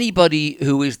think anybody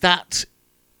who is that,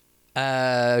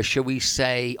 shall we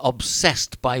say,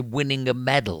 obsessed by winning a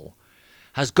medal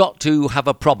has got to have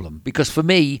a problem. Because for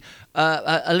me,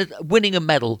 winning a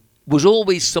medal was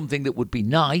always something that would be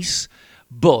nice,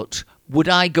 but would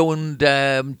I go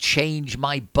and change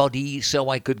my body so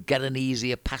I could get an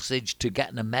easier passage to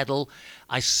getting a medal?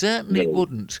 I certainly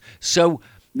wouldn't. So...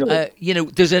 No.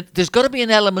 There's got to be an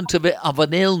element of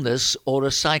an illness or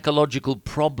a psychological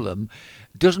problem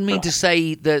Doesn't mean to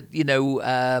say that,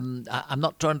 I'm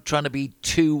not trying to be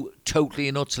too totally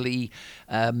and utterly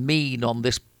mean on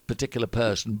this particular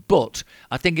person, but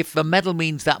I think if a medal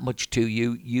means that much to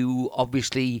you, you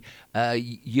obviously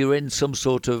you're in some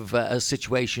sort of a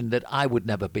situation that I would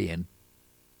never be in.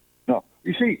 No,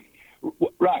 you see,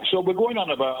 right, so we're going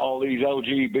on about all these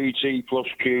LGBT plus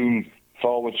Q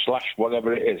 /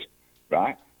 whatever it is,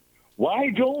 right?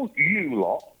 Why don't you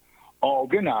lot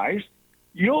organise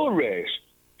your race?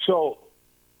 So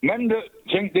men that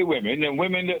think they're women and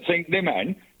women that think they're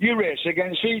men, you race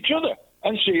against each other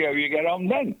and see how you get on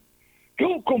then.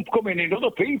 Don't come in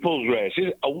other people's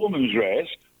races, a woman's race,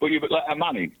 but you let a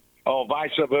man in, or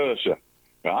vice versa,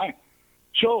 right?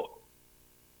 So,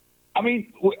 I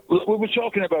mean, we were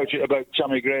talking about it, about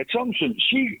Tammy Gray Thompson.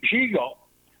 She got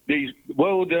these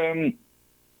world,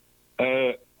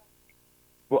 the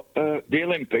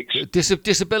Olympics.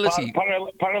 Disability.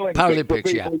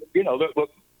 Paralympics, yeah. You know, that were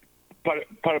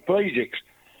paraplegics.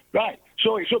 Right,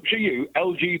 so it's up to you,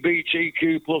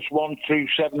 LGBTQ plus 1 through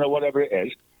 7 or whatever it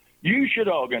is. You should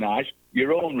organise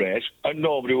your own race and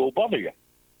nobody will bother you.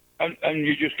 And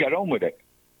you just get on with it.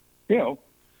 You know,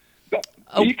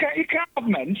 you can't have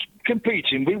men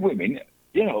competing with women,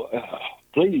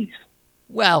 please.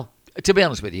 Well, to be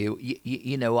honest with you,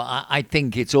 I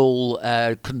think it's all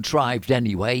contrived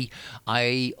anyway.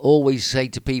 I always say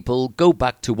to people, go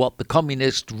back to what the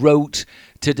communists wrote: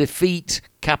 to defeat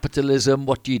capitalism,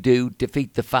 what do you do?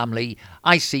 Defeat the family.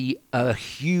 I see a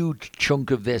huge chunk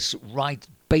of this right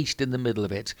based in the middle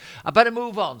of it. I better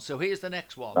move on. So here's the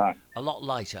next one. Right. A lot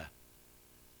lighter,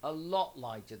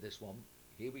 this one.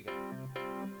 Here we go.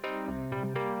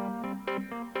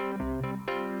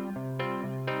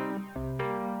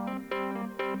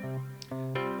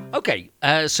 Okay,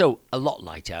 so a lot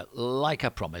lighter, like I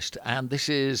promised, and this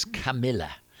is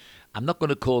Camilla. I'm not going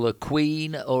to call her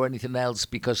Queen or anything else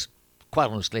because, quite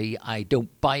honestly, I don't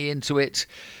buy into it.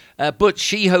 But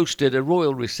she hosted a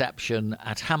royal reception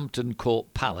at Hampton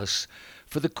Court Palace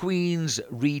for the Queen's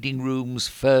Reading Room's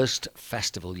first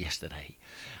festival yesterday.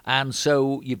 And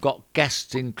so you've got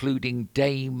guests including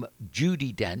Dame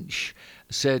Judi Dench,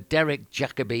 Sir Derek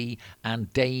Jacobi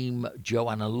and Dame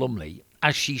Joanna Lumley.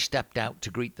 As she stepped out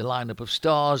to greet the lineup of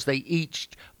stars, they each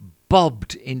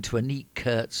bobbed into a neat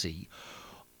curtsy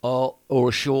or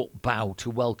a short bow to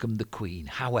welcome the Queen.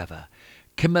 However,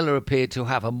 Camilla appeared to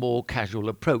have a more casual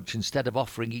approach, instead of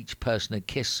offering each person a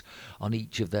kiss on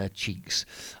each of their cheeks.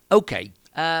 Okay,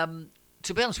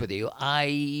 to be honest with you,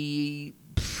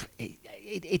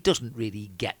 it doesn't really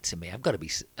get to me. I've got to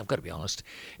be honest.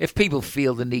 If people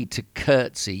feel the need to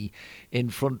curtsy in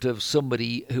front of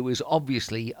somebody who is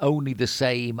obviously only the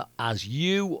same as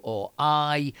you or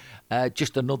I,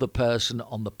 just another person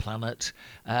on the planet,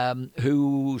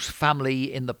 whose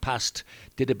family in the past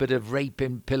did a bit of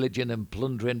raping, pillaging and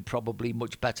plundering probably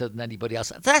much better than anybody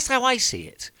else. That's how I see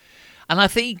it. And I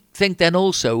think then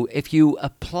also, if you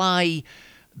apply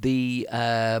the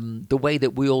way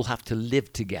that we all have to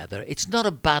live together, it's not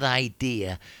a bad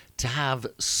idea to have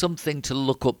something to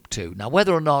look up to. Now,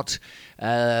 whether or not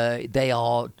they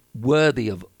are worthy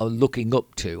of looking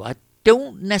up to, I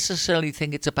don't necessarily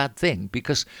think it's a bad thing,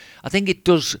 because I think it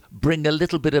does bring a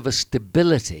little bit of a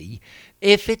stability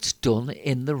if it's done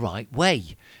in the right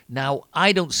way. Now,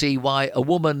 I don't see why a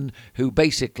woman who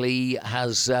basically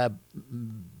has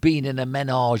been in a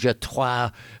menage a trois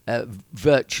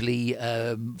virtually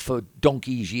for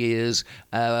donkey's years,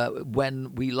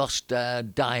 when we lost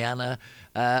Diana,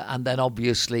 and then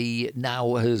obviously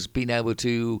now has been able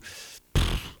to,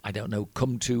 I don't know,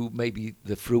 come to maybe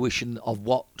the fruition of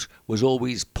what was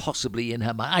always possibly in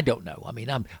her mind. I don't know. I mean,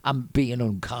 I'm being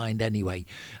unkind anyway.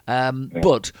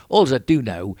 But all I do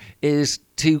know is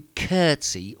to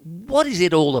curtsy. What is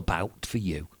it all about for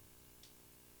you?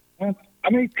 I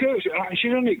mean, curtsy,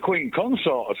 she's only Queen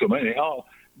Consort or something, isn't it? Or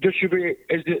does she be,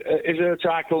 is her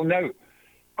title now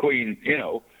Queen,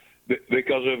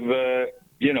 because of,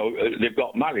 they've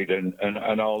got married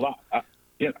and all that.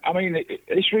 I mean,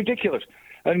 it's ridiculous.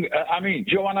 And I mean,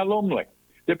 Joanna Lumley,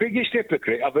 the biggest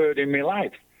hypocrite I've heard in my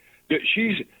life, that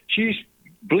she's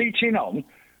bleating on,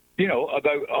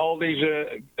 about all these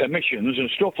emissions and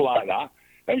stuff like that,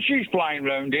 and she's flying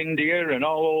around India and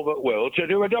all over the world to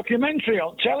do a documentary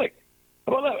on telly.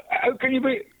 Well, how can you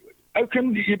be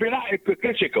that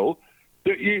hypocritical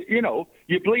that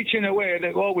you're bleating away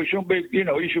that, well, we shouldn't be,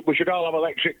 we should all have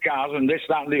electric cars and this,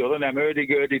 that, and the other, and them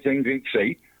hurdy-gurdy things you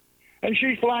see, and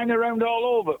she's flying around all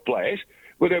over the place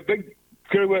with a big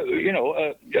crew,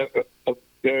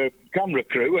 a camera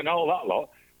crew and all that lot,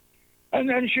 and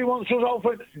then she wants us all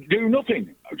to do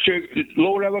nothing to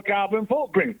lower our carbon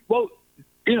footprint. Well,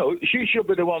 she should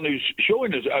be the one who's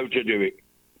showing us how to do it.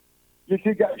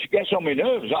 She gets on my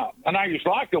nerves, that. And I used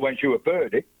to like her when she was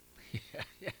 30.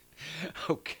 Yeah.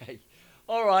 Okay.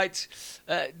 All right.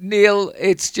 Neil,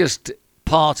 it's just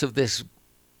part of this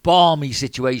balmy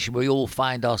situation we all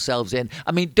find ourselves in.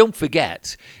 I mean, don't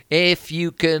forget, if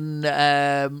you can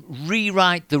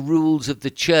rewrite the rules of the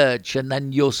church, and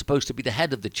then you're supposed to be the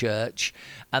head of the church,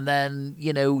 and then,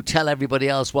 tell everybody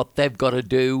else what they've got to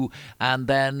do, and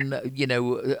then,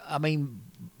 the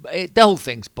whole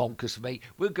thing's bonkers for me.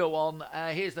 We'll go on.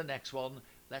 Here's the next one.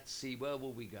 Let's see, where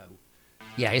will we go?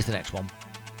 Yeah, here's the next one.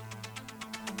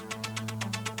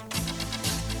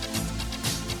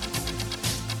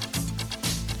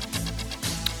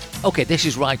 Okay, this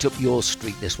is right up your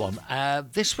street, this one.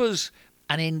 This was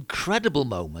an incredible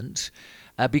moment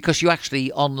because you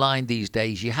actually, online these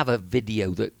days, you have a video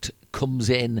that comes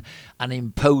in and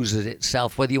imposes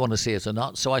itself, whether you want to see it or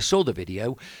not. So I saw the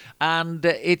video, and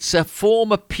it's a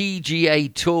former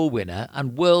PGA Tour winner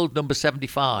and world number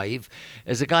 75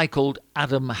 is a guy called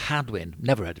Adam Hadwin.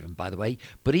 Never heard of him, by the way,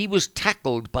 but he was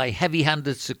tackled by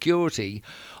heavy-handed security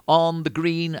on the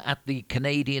green at the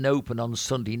Canadian Open on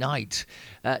Sunday night.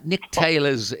 Nick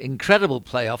Taylor's incredible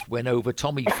playoff win over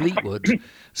Tommy Fleetwood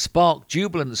sparked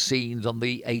jubilant scenes on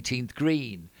the 18th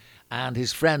green, and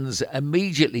his friends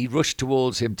immediately rushed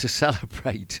towards him to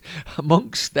celebrate.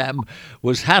 Amongst them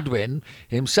was Hadwin,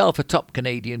 himself a top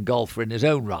Canadian golfer in his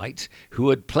own right, who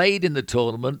had played in the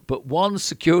tournament, but one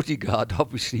security guard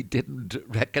obviously didn't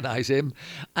recognise him,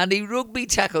 and he rugby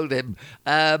tackled him.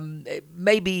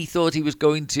 Maybe he thought he was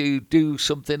going to do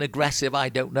something aggressive, I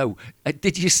don't know.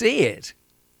 Did you see it?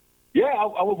 Yeah,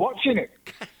 I was watching it.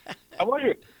 I was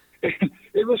it.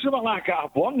 It was something like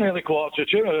 1:30, nearly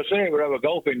 1:45. As I say, we were a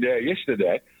golfing day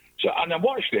yesterday. And I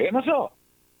watched it and I thought,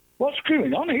 what's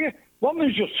going on here? One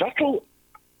man's just settled.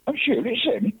 I'm sure it's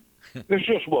him. There's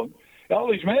just one.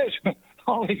 All his mates,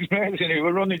 and he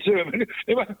were running to him. And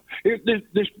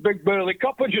this big burly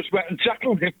copper just went and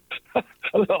tackled him. I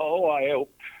thought, oh, I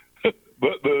help.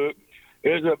 But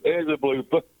here's a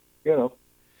blooper,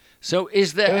 So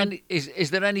is there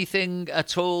is there anything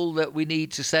at all that we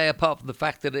need to say apart from the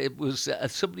fact that it was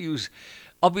somebody who's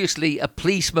obviously a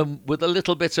policeman with a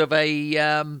little bit of a,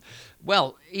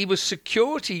 he was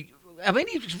security. I mean,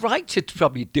 he was right to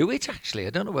probably do it, actually. I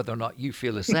don't know whether or not you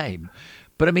feel the same.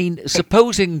 But, I mean,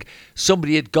 supposing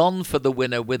somebody had gone for the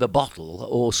winner with a bottle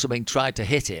or something, tried to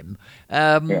hit him,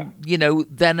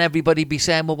 then everybody be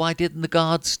saying, well, why didn't the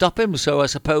guards stop him? So I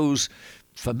suppose,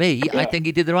 for me, I think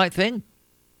he did the right thing.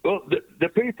 Well, the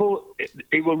people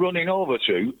he were running over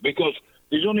to, because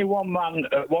there's only one man,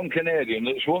 one Canadian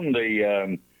that's won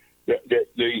the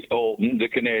Open, the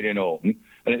Canadian Open,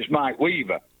 and it's Mike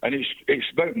Weaver, and it's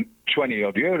about 20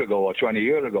 years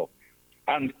ago,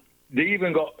 and they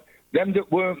even got them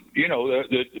that weren't,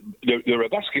 they were a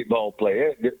basketball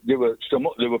player, there were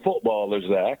footballers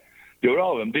there, they were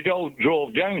all of them. They all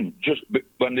drove down just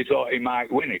when they thought he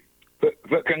might win it,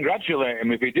 but congratulate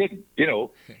him if he did,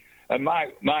 And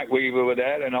Mike Weaver were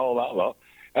there and all that lot.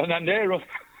 And then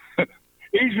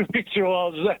he's running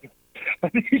towards them.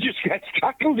 And he just gets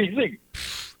tackled, you think.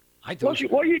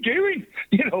 What are you doing?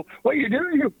 What are you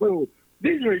doing, you fool?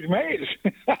 These are his mates.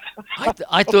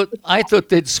 I thought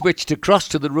they'd switched across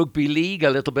to the rugby league a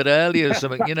little bit earlier or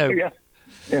something, Yeah.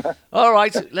 All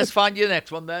right, let's find you the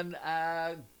next one then.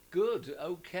 Good,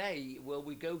 okay. Well,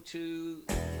 we'll go to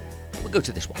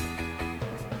this one.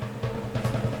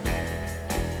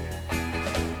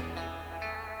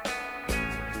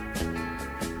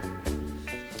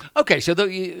 Okay, so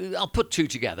I'll put two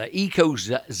together.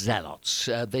 Eco-zealots,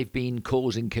 they've been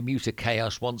causing commuter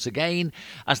chaos once again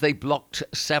as they blocked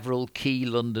several key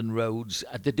London roads.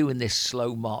 They're doing this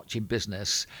slow march in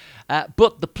business.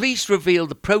 But the police revealed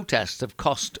the protests have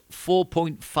cost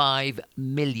 £4.5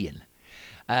 million.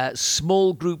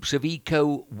 Small groups of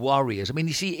eco-warriors. I mean,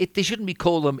 you see, they shouldn't be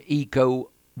called them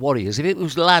eco-warriors. If it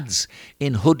was lads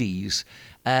in hoodies,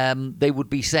 they would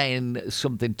be saying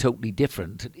something totally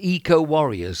different.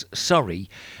 Eco-warriors, sorry.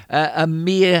 A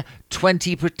mere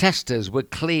 20 protesters were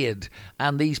cleared,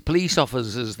 and these police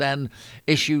officers then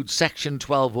issued Section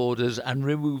 12 orders and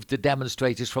removed the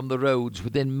demonstrators from the roads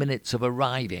within minutes of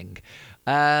arriving.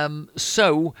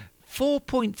 So,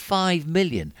 4.5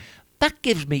 million. That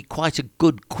gives me quite a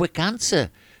good, quick answer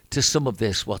to some of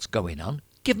this, what's going on.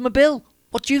 Give them a bill.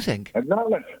 What do you think?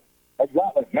 Exactly.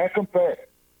 Make them pay.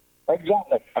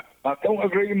 Exactly. I don't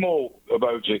agree more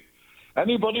about it.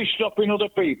 Anybody stopping other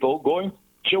people going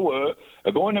to work,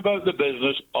 or going about the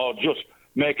business, or just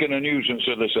making a nuisance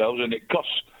of themselves, and it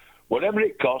costs whatever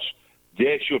it costs,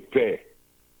 they should pay.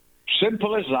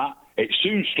 Simple as that. It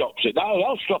soon stops it.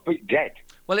 That'll stop it dead.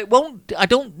 Well, it won't. I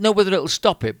don't know whether it'll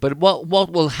stop it, but what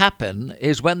will happen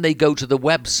is when they go to the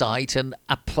website and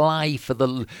apply for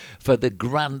the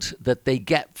grant that they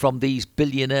get from these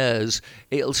billionaires,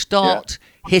 it'll start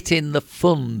hitting the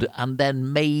fund, and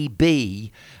then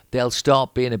maybe they'll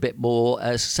start being a bit more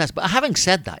successful. But having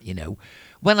said that,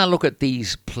 when I look at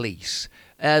these police,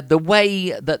 the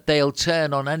way that they'll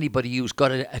turn on anybody who's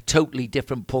got a totally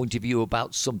different point of view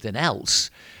about something else.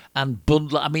 And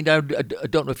bundle. I mean, I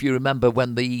don't know if you remember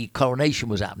when the coronation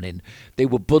was happening. They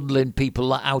were bundling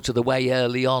people out of the way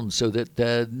early on so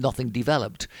that nothing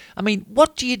developed. I mean,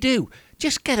 what do you do?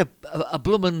 Just get a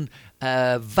bloomin'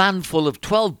 van full of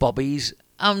 12 bobbies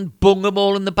and bung them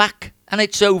all in the back, and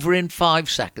it's over in 5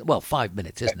 seconds. Well, 5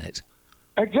 minutes, isn't it?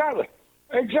 Exactly.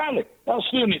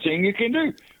 That's the only thing you can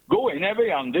do. Go in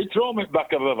heavy-handed, throw them in the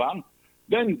back of a van,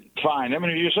 then fine them.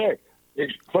 And as you say,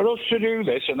 for us to do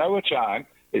this in our time,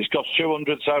 it's cost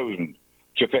 200,000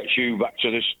 to fetch you back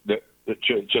to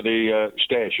the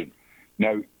station.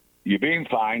 Now, you're being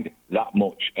fined that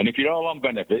much. And if you're all on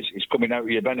benefits, it's coming out of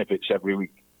your benefits every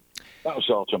week. That'll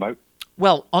sort them out.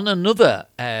 Well, on another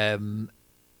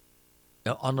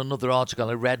article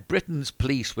I read, Britain's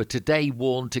police were today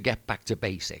warned to get back to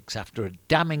basics after a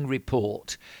damning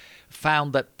report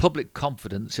found that public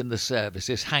confidence in the service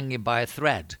is hanging by a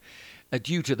thread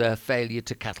due to their failure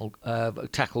to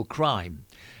tackle crime.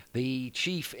 The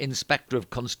Chief Inspector of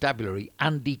Constabulary,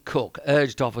 Andy Cook,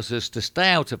 urged officers to stay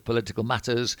out of political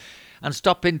matters and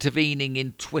stop intervening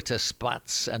in Twitter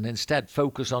spats and instead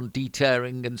focus on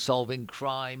deterring and solving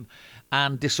crime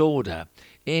and disorder.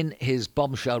 In his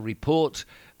bombshell report,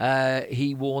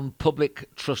 he warned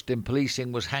public trust in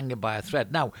policing was hanging by a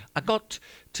thread. Now, I got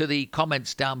to the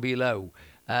comments down below.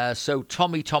 So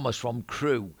Tommy Thomas from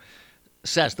Crew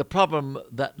says the problem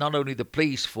that not only the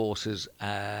police forces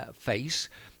face,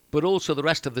 but also the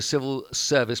rest of the civil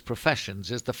service professions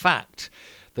is the fact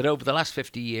that over the last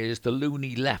 50 years, the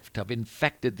loony left have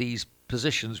infected these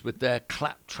positions with their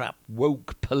claptrap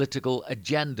woke political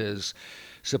agendas,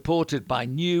 supported by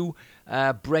new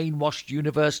brainwashed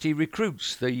university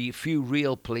recruits. The few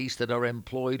real police that are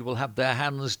employed will have their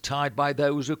hands tied by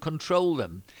those who control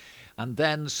them. And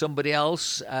then somebody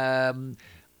else,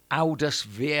 Audus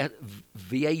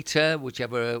Viator,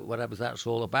 whatever that's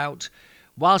all about,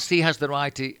 whilst he has the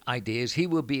right ideas, he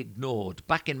will be ignored.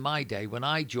 Back in my day, when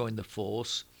I joined the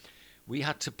force, we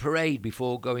had to parade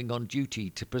before going on duty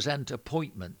to present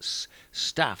appointments,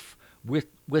 staff,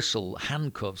 whistle,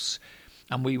 handcuffs,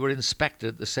 and we were inspected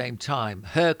at the same time.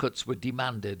 Haircuts were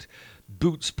demanded,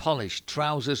 boots polished,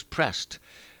 trousers pressed,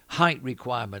 height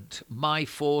requirement. My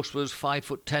force was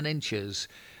 5'10".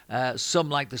 Some,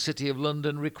 like the City of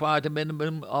London, required a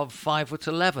minimum of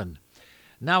 5'11".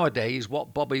 Nowadays,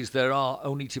 what bobbies there are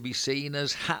only to be seen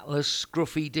as hatless,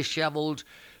 scruffy, dishevelled,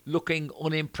 looking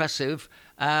unimpressive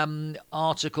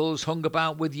articles hung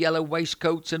about with yellow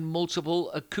waistcoats and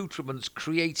multiple accoutrements,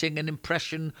 creating an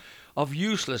impression of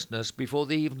uselessness before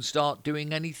they even start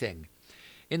doing anything.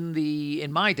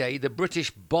 In my day, the British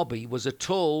bobby was a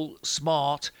tall,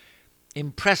 smart,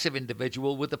 impressive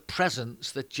individual with a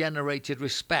presence that generated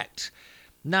respect.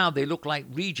 Now they look like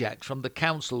rejects from the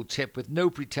council tip with no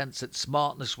pretense at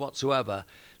smartness whatsoever.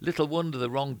 Little wonder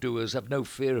the wrongdoers have no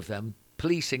fear of them.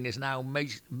 Policing is now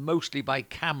mostly by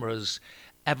cameras,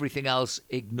 everything else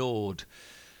ignored.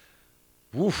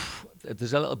 Woof,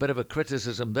 there's a little bit of a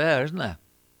criticism there, isn't there?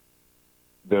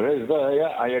 There is there,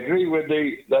 yeah. I agree with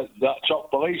that top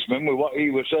policeman with what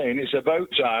he was saying. It's about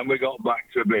time we got back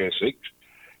to basics.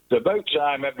 It's about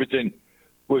time everything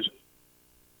was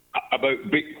about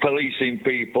big policing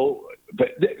people. But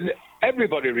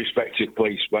everybody respected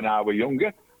police when I was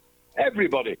younger.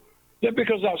 Everybody. Yeah,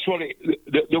 because that's what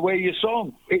the way you saw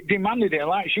them. It demanded it.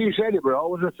 Like she said, it were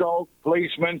always a tall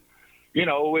policeman,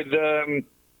 with,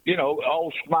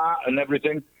 all smart and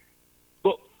everything.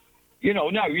 But, now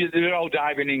they're all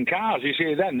diving in cars. You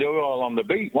see, then they were all on the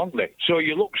beat, weren't they? So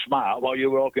you look smart while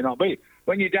you're walking on beat.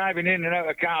 When you're diving in and out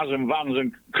of cars and vans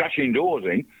and crashing doors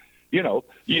in,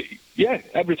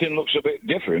 everything looks a bit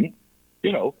different,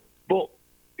 but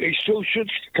it still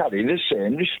should carry the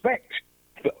same respect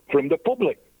from the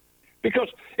public. Because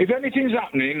if anything's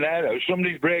happening in their house,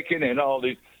 somebody's breaking in, or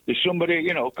there's somebody,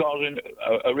 causing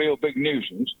a real big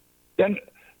nuisance, then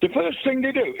the first thing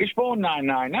they do is phone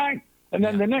 999. And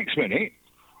then the next minute,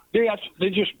 they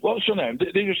just, what's the name?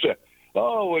 They just say,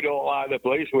 oh, we don't like the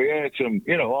police, we hate them,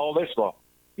 all this lot.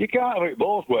 You can't have it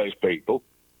both ways, people.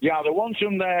 You either want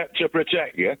them there to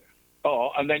protect you,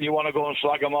 and then you want to go and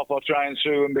slag them off or try and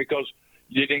sue them because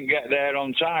you didn't get there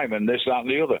on time and this, that and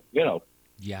the other,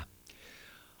 Yeah.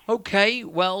 Okay,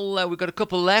 well, we've got a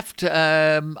couple left.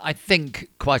 I think,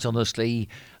 quite honestly,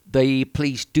 the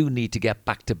police do need to get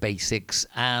back to basics.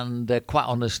 And quite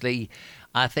honestly,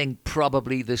 I think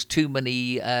probably there's too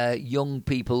many young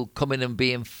people coming and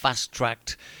being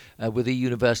fast-tracked with a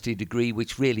university degree,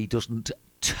 which really doesn't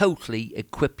totally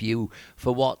equip you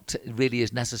for what really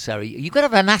is necessary. You've got to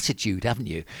have an attitude, haven't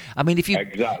you? I mean,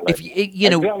 Exactly.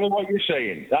 Exactly what you're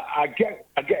saying. I get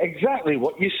exactly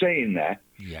what you're saying there.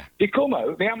 Yeah. They come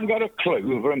out, they haven't got a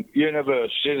clue from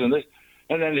universities and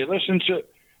then they listen to,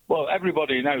 well,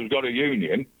 everybody now's got a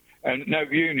union, and now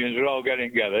unions are all getting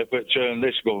together to turn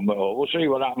this government over. We'll see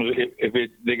what happens if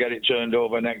they get it turned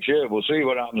over next year. We'll see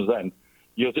what happens then.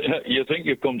 You think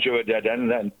you've come to a dead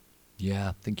end then. Yeah,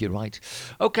 I think you're right.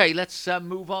 Okay, let's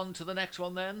move on to the next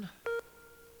one then.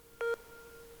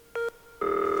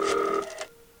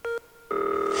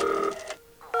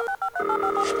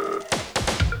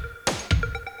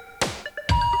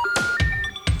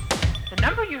 The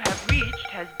number you have reached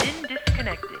has been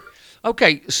disconnected.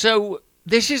 Okay, so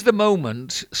this is the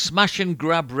moment smash and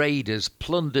grab raiders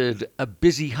plundered a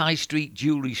busy high street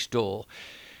jewellery store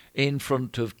in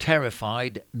front of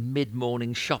terrified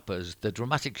mid-morning shoppers. The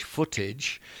dramatic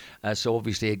footage, so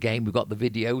obviously again we've got the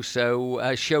video,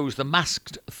 so shows the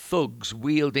masked thugs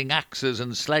wielding axes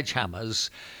and sledgehammers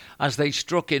as they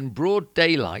struck in broad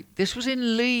daylight. This was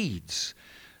in Leeds.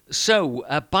 So,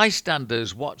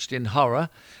 bystanders watched in horror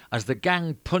as the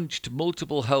gang punched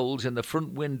multiple holes in the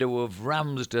front window of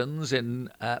Ramsden's in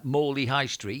Morley High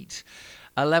Street.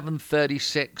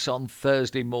 11:36 on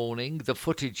Thursday morning. The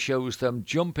footage shows them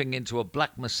jumping into a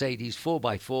black Mercedes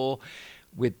 4x4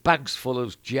 with bags full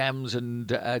of gems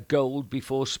and gold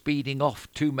before speeding off.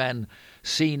 Two men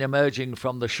seen emerging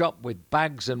from the shop with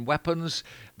bags and weapons.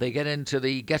 They get into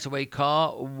the getaway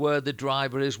car where the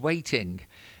driver is waiting.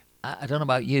 I don't know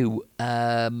about you.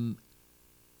 When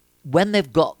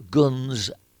they've got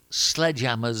guns,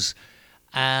 sledgehammers,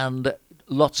 and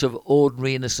lots of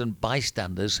ordinary innocent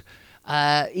bystanders,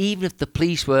 even if the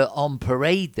police were on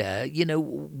parade there,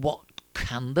 what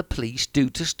can the police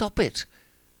do to stop it?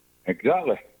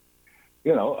 Exactly.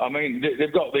 I mean,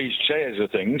 they've got these chairs of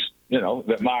things,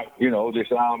 that might,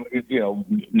 disarm,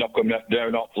 knock them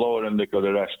down off floor and they could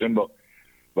arrest them. But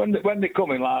when they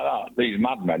come in like that, these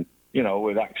madmen,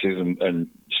 with axes and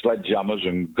sledgehammers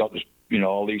and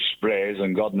all these sprays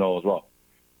and God knows what.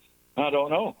 I don't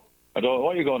know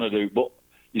what you're going to do. But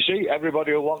you see,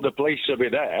 everybody will want the police to be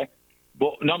there,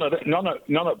 but none of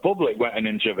the public went and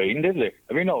intervened, did they?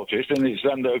 Have you noticed? And it's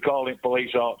them that are calling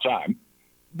police all the time.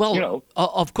 Well,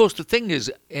 of course, the thing is,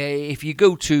 if you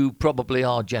go to probably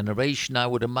our generation, I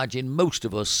would imagine most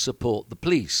of us support the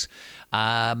police.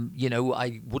 I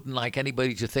wouldn't like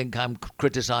anybody to think I'm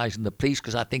criticising the police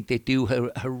because I think they do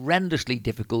horrendously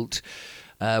difficult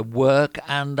work,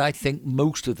 and I think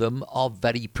most of them are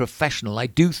very professional. I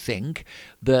do think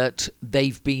that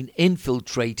they've been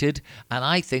infiltrated, and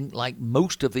I think, like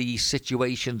most of the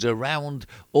situations around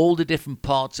all the different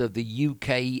parts of the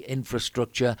UK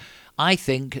infrastructure, I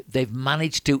think they've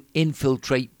managed to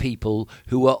infiltrate people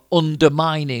who are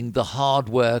undermining the hard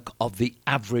work of the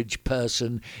average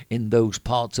person in those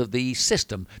parts of the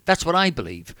system. That's what I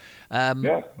believe.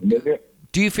 Yeah.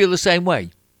 Do you feel the same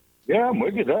way? Yeah, I'm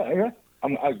with you there, yeah.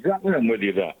 I'm with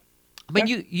you there. I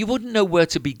mean, you wouldn't know where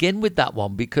to begin with that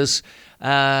one because,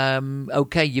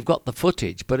 okay, you've got the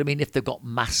footage, but I mean, if they've got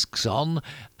masks on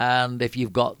and if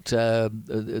you've got the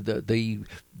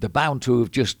bound to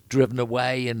have just driven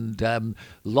away and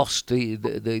lost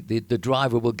the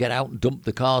driver will get out and dump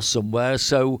the car somewhere.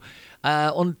 So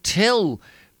until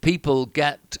people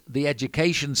get the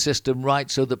education system right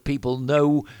so that people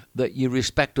know that you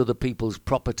respect other people's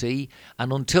property,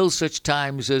 and until such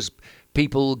times as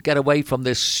people get away from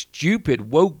this stupid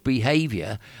woke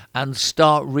behaviour and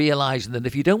start realising that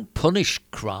if you don't punish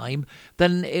crime,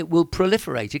 then it will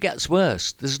proliferate. It gets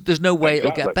worse. There's no way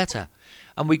it'll get better.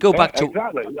 And we go back to...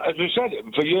 Exactly. As I said,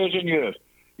 for years and years,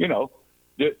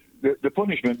 the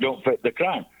punishment don't fit the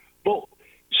crime. But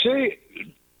see,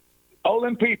 all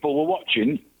them people were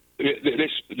watching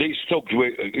these thugs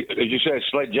with, as you say,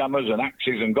 sledgehammers and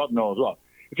axes and God knows what.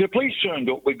 If the police turned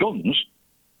up with guns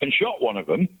and shot one of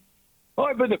them,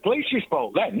 it'd be the police's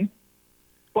fault then.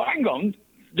 But hang on,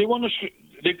 they want you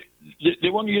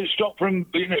to stop them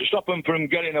from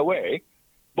getting away,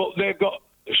 but they've got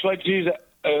sledges,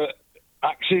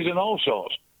 axes, and all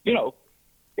sorts.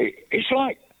 It's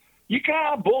like you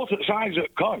can't have both sides of the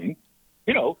coin.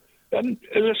 And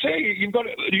as I say, you've got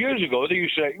years ago they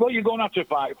used to say, well, you're going to have to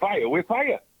fight fire with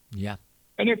fire. Yeah.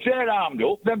 And if they're armed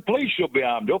up, then police should be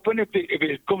armed up. And if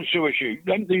it comes to a shoot,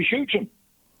 then they shoot them.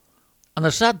 And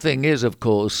the sad thing is, of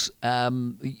course,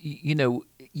 you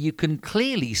can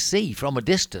clearly see from a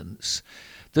distance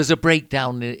there's a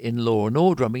breakdown in law and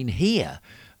order. I mean, here,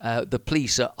 the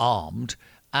police are armed,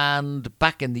 and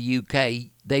back in the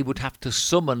UK, they would have to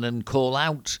summon and call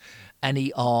out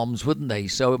any arms, wouldn't they?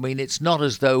 So, I mean, it's not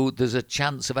as though there's a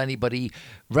chance of anybody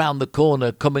round the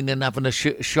corner coming and having a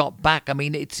shot back. I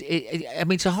mean, it's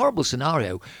a horrible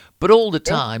scenario. But all the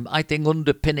time, I think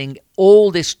underpinning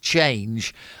all this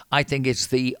change, I think it's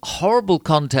the horrible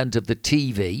content of the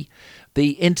TV,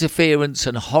 the interference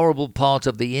and horrible part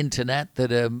of the internet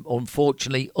that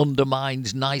unfortunately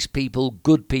undermines nice people,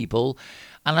 good people.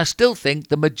 And I still think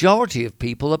the majority of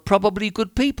people are probably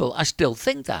good people. I still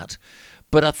think that.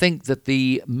 But I think that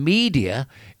the media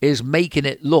is making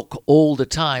it look all the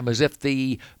time as if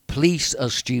the police are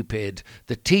stupid,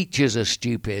 the teachers are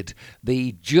stupid,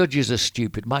 the judges are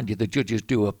stupid. Mind you, the judges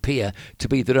do appear to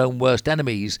be their own worst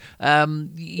enemies. How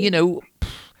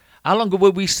long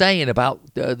were we saying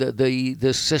about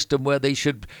the system where they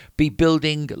should be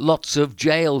building lots of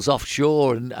jails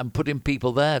offshore and putting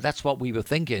people there? That's what we were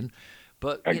thinking.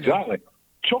 But exactly.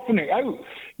 Toughen it out,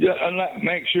 and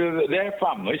make sure that their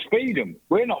families feed them.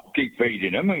 We're not keep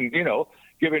feeding them and,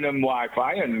 giving them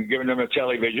Wi-Fi and giving them a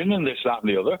television and this, that and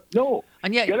the other. No.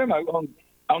 And yet, get them out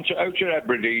out your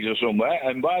Hebrides or somewhere.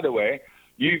 And by the way,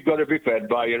 you've got to be fed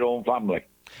by your own family.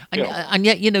 And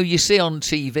yet, you see on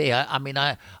TV,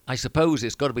 I suppose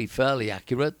it's got to be fairly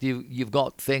accurate. You've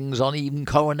got things on even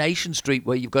Coronation Street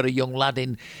where you've got a young lad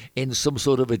in some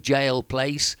sort of a jail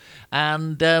place,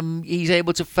 and he's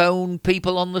able to phone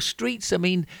people on the streets. I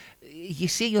mean, you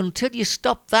see, until you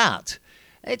stop that,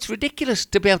 it's ridiculous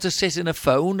to be able to sit in a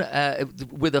phone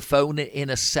with a phone in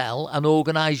a cell and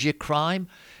organise your crime.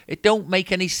 It don't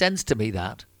make any sense to me,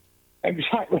 that.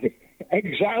 Exactly.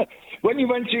 When you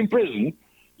went in prison,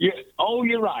 all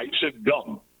your rights are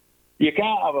gone. You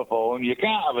can't have a phone, you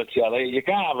can't have a telly, you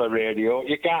can't have a radio,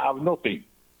 you can't have nothing.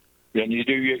 And you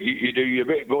do your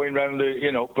bit going round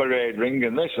the parade ring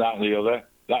and this, that, and the other.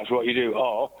 That's what you do.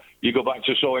 Or you go back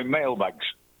to sewing mailbags.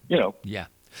 Yeah.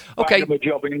 Okay. Find them a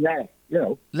job in there.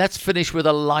 Let's finish with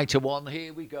a lighter one.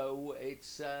 Here we go.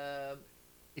 It's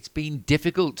been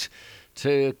difficult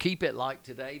to keep it light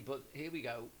today, but here we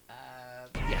go.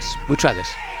 Yes, we'll try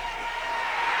this.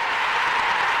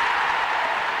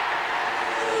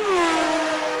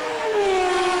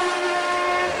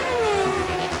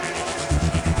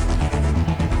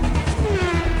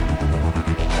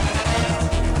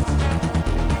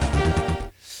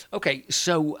 Okay,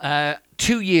 so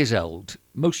 2 years old.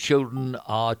 Most children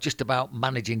are just about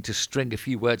managing to string a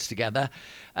few words together.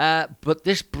 But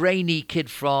this brainy kid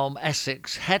from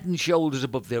Essex, head and shoulders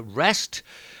above the rest,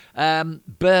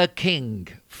 Burr King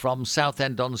from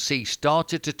Southend-on-Sea,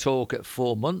 started to talk at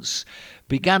 4 months,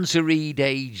 began to read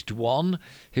aged 1.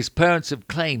 His parents have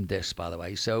claimed this, by the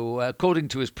way. So according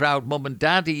to his proud mum and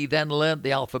dad, he then learnt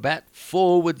the alphabet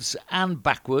forwards and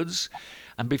backwards.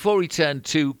 And before he turned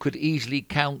 2, could easily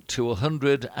count to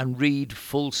 100 and read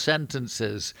full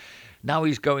sentences. Now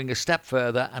he's going a step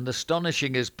further and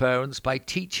astonishing his parents by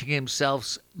teaching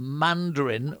himself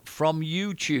Mandarin from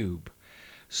YouTube.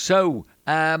 So,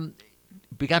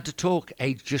 began to talk,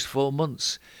 aged just 4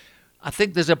 months. I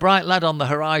think there's a bright lad on the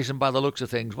horizon by the looks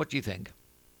of things. What do you think?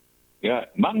 Yeah,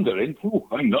 Mandarin. Ooh,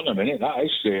 hang on a minute. That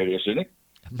is serious, isn't it?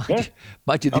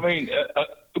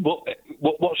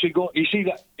 What's he going? You see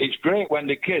that it's great when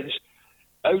the kids.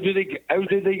 How did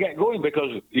they get going?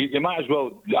 Because you might as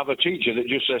well have a teacher that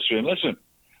just says to him, "Listen,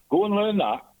 go and learn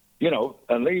that,"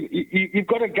 and leave. You've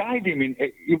got to guide him in.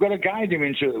 You've got to guide him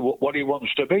into what he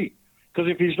wants to be. Because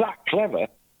if he's that clever,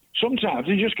 sometimes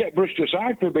he just get brushed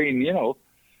aside for being,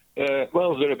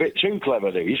 well, they're a bit too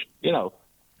clever. These,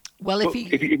 Well, if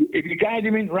you guide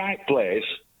him in the right place,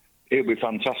 it'll be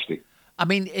fantastic. I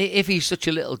mean, if he's such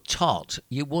a little tot,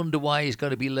 you wonder why he's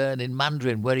going to be learning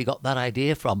Mandarin, where he got that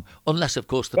idea from. Unless, of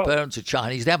course, the parents are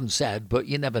Chinese. They haven't said, but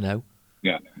you never know.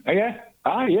 Yeah. Yeah.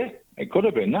 It could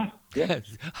have been that. Yeah.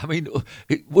 I mean,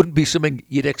 it wouldn't be something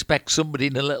you'd expect somebody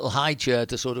in a little high chair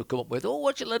to sort of come up with. Oh,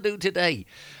 what shall I do today?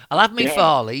 I'll have me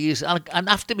Farleys, and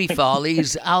after me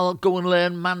Farleys, I'll go and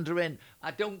learn Mandarin.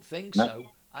 I don't think so.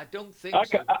 I don't think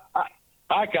so.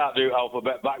 I can't do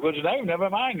alphabet backwards now, never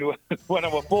mind when I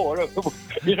was 4.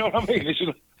 You know what I mean? It's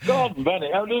God,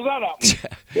 Benny, how does that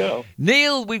happen?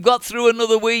 Neil, we've got through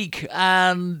another week,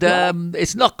 and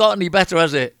it's not got any better,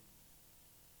 has it?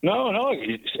 No.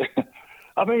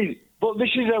 I mean, but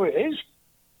this is how it is.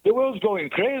 The world's going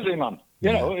crazy, man.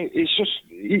 It's just,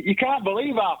 you can't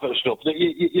believe half of the stuff that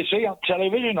you see on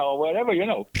television or wherever,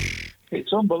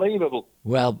 It's unbelievable.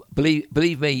 Well,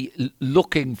 believe me,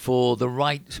 looking for the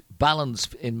right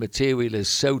balance in material is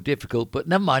so difficult. But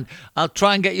never mind. I'll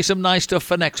try and get you some nice stuff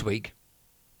for next week.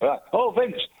 Right. Oh,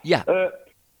 Vince. Yeah.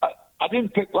 I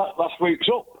didn't pick last week's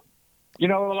up. You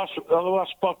know, the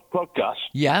last podcast.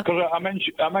 Yeah. Because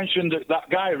I mentioned that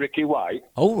guy, Ricky White.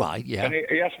 Oh, right, yeah. And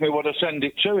he asked me would I send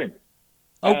it to him.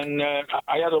 Oh. And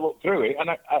I had a look through it, and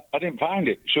I didn't find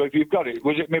it. So if you've got it,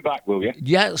 was it me back, will you?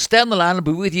 Yeah, stay on the line. I'll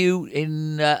be with you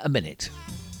in a minute.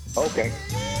 Okay.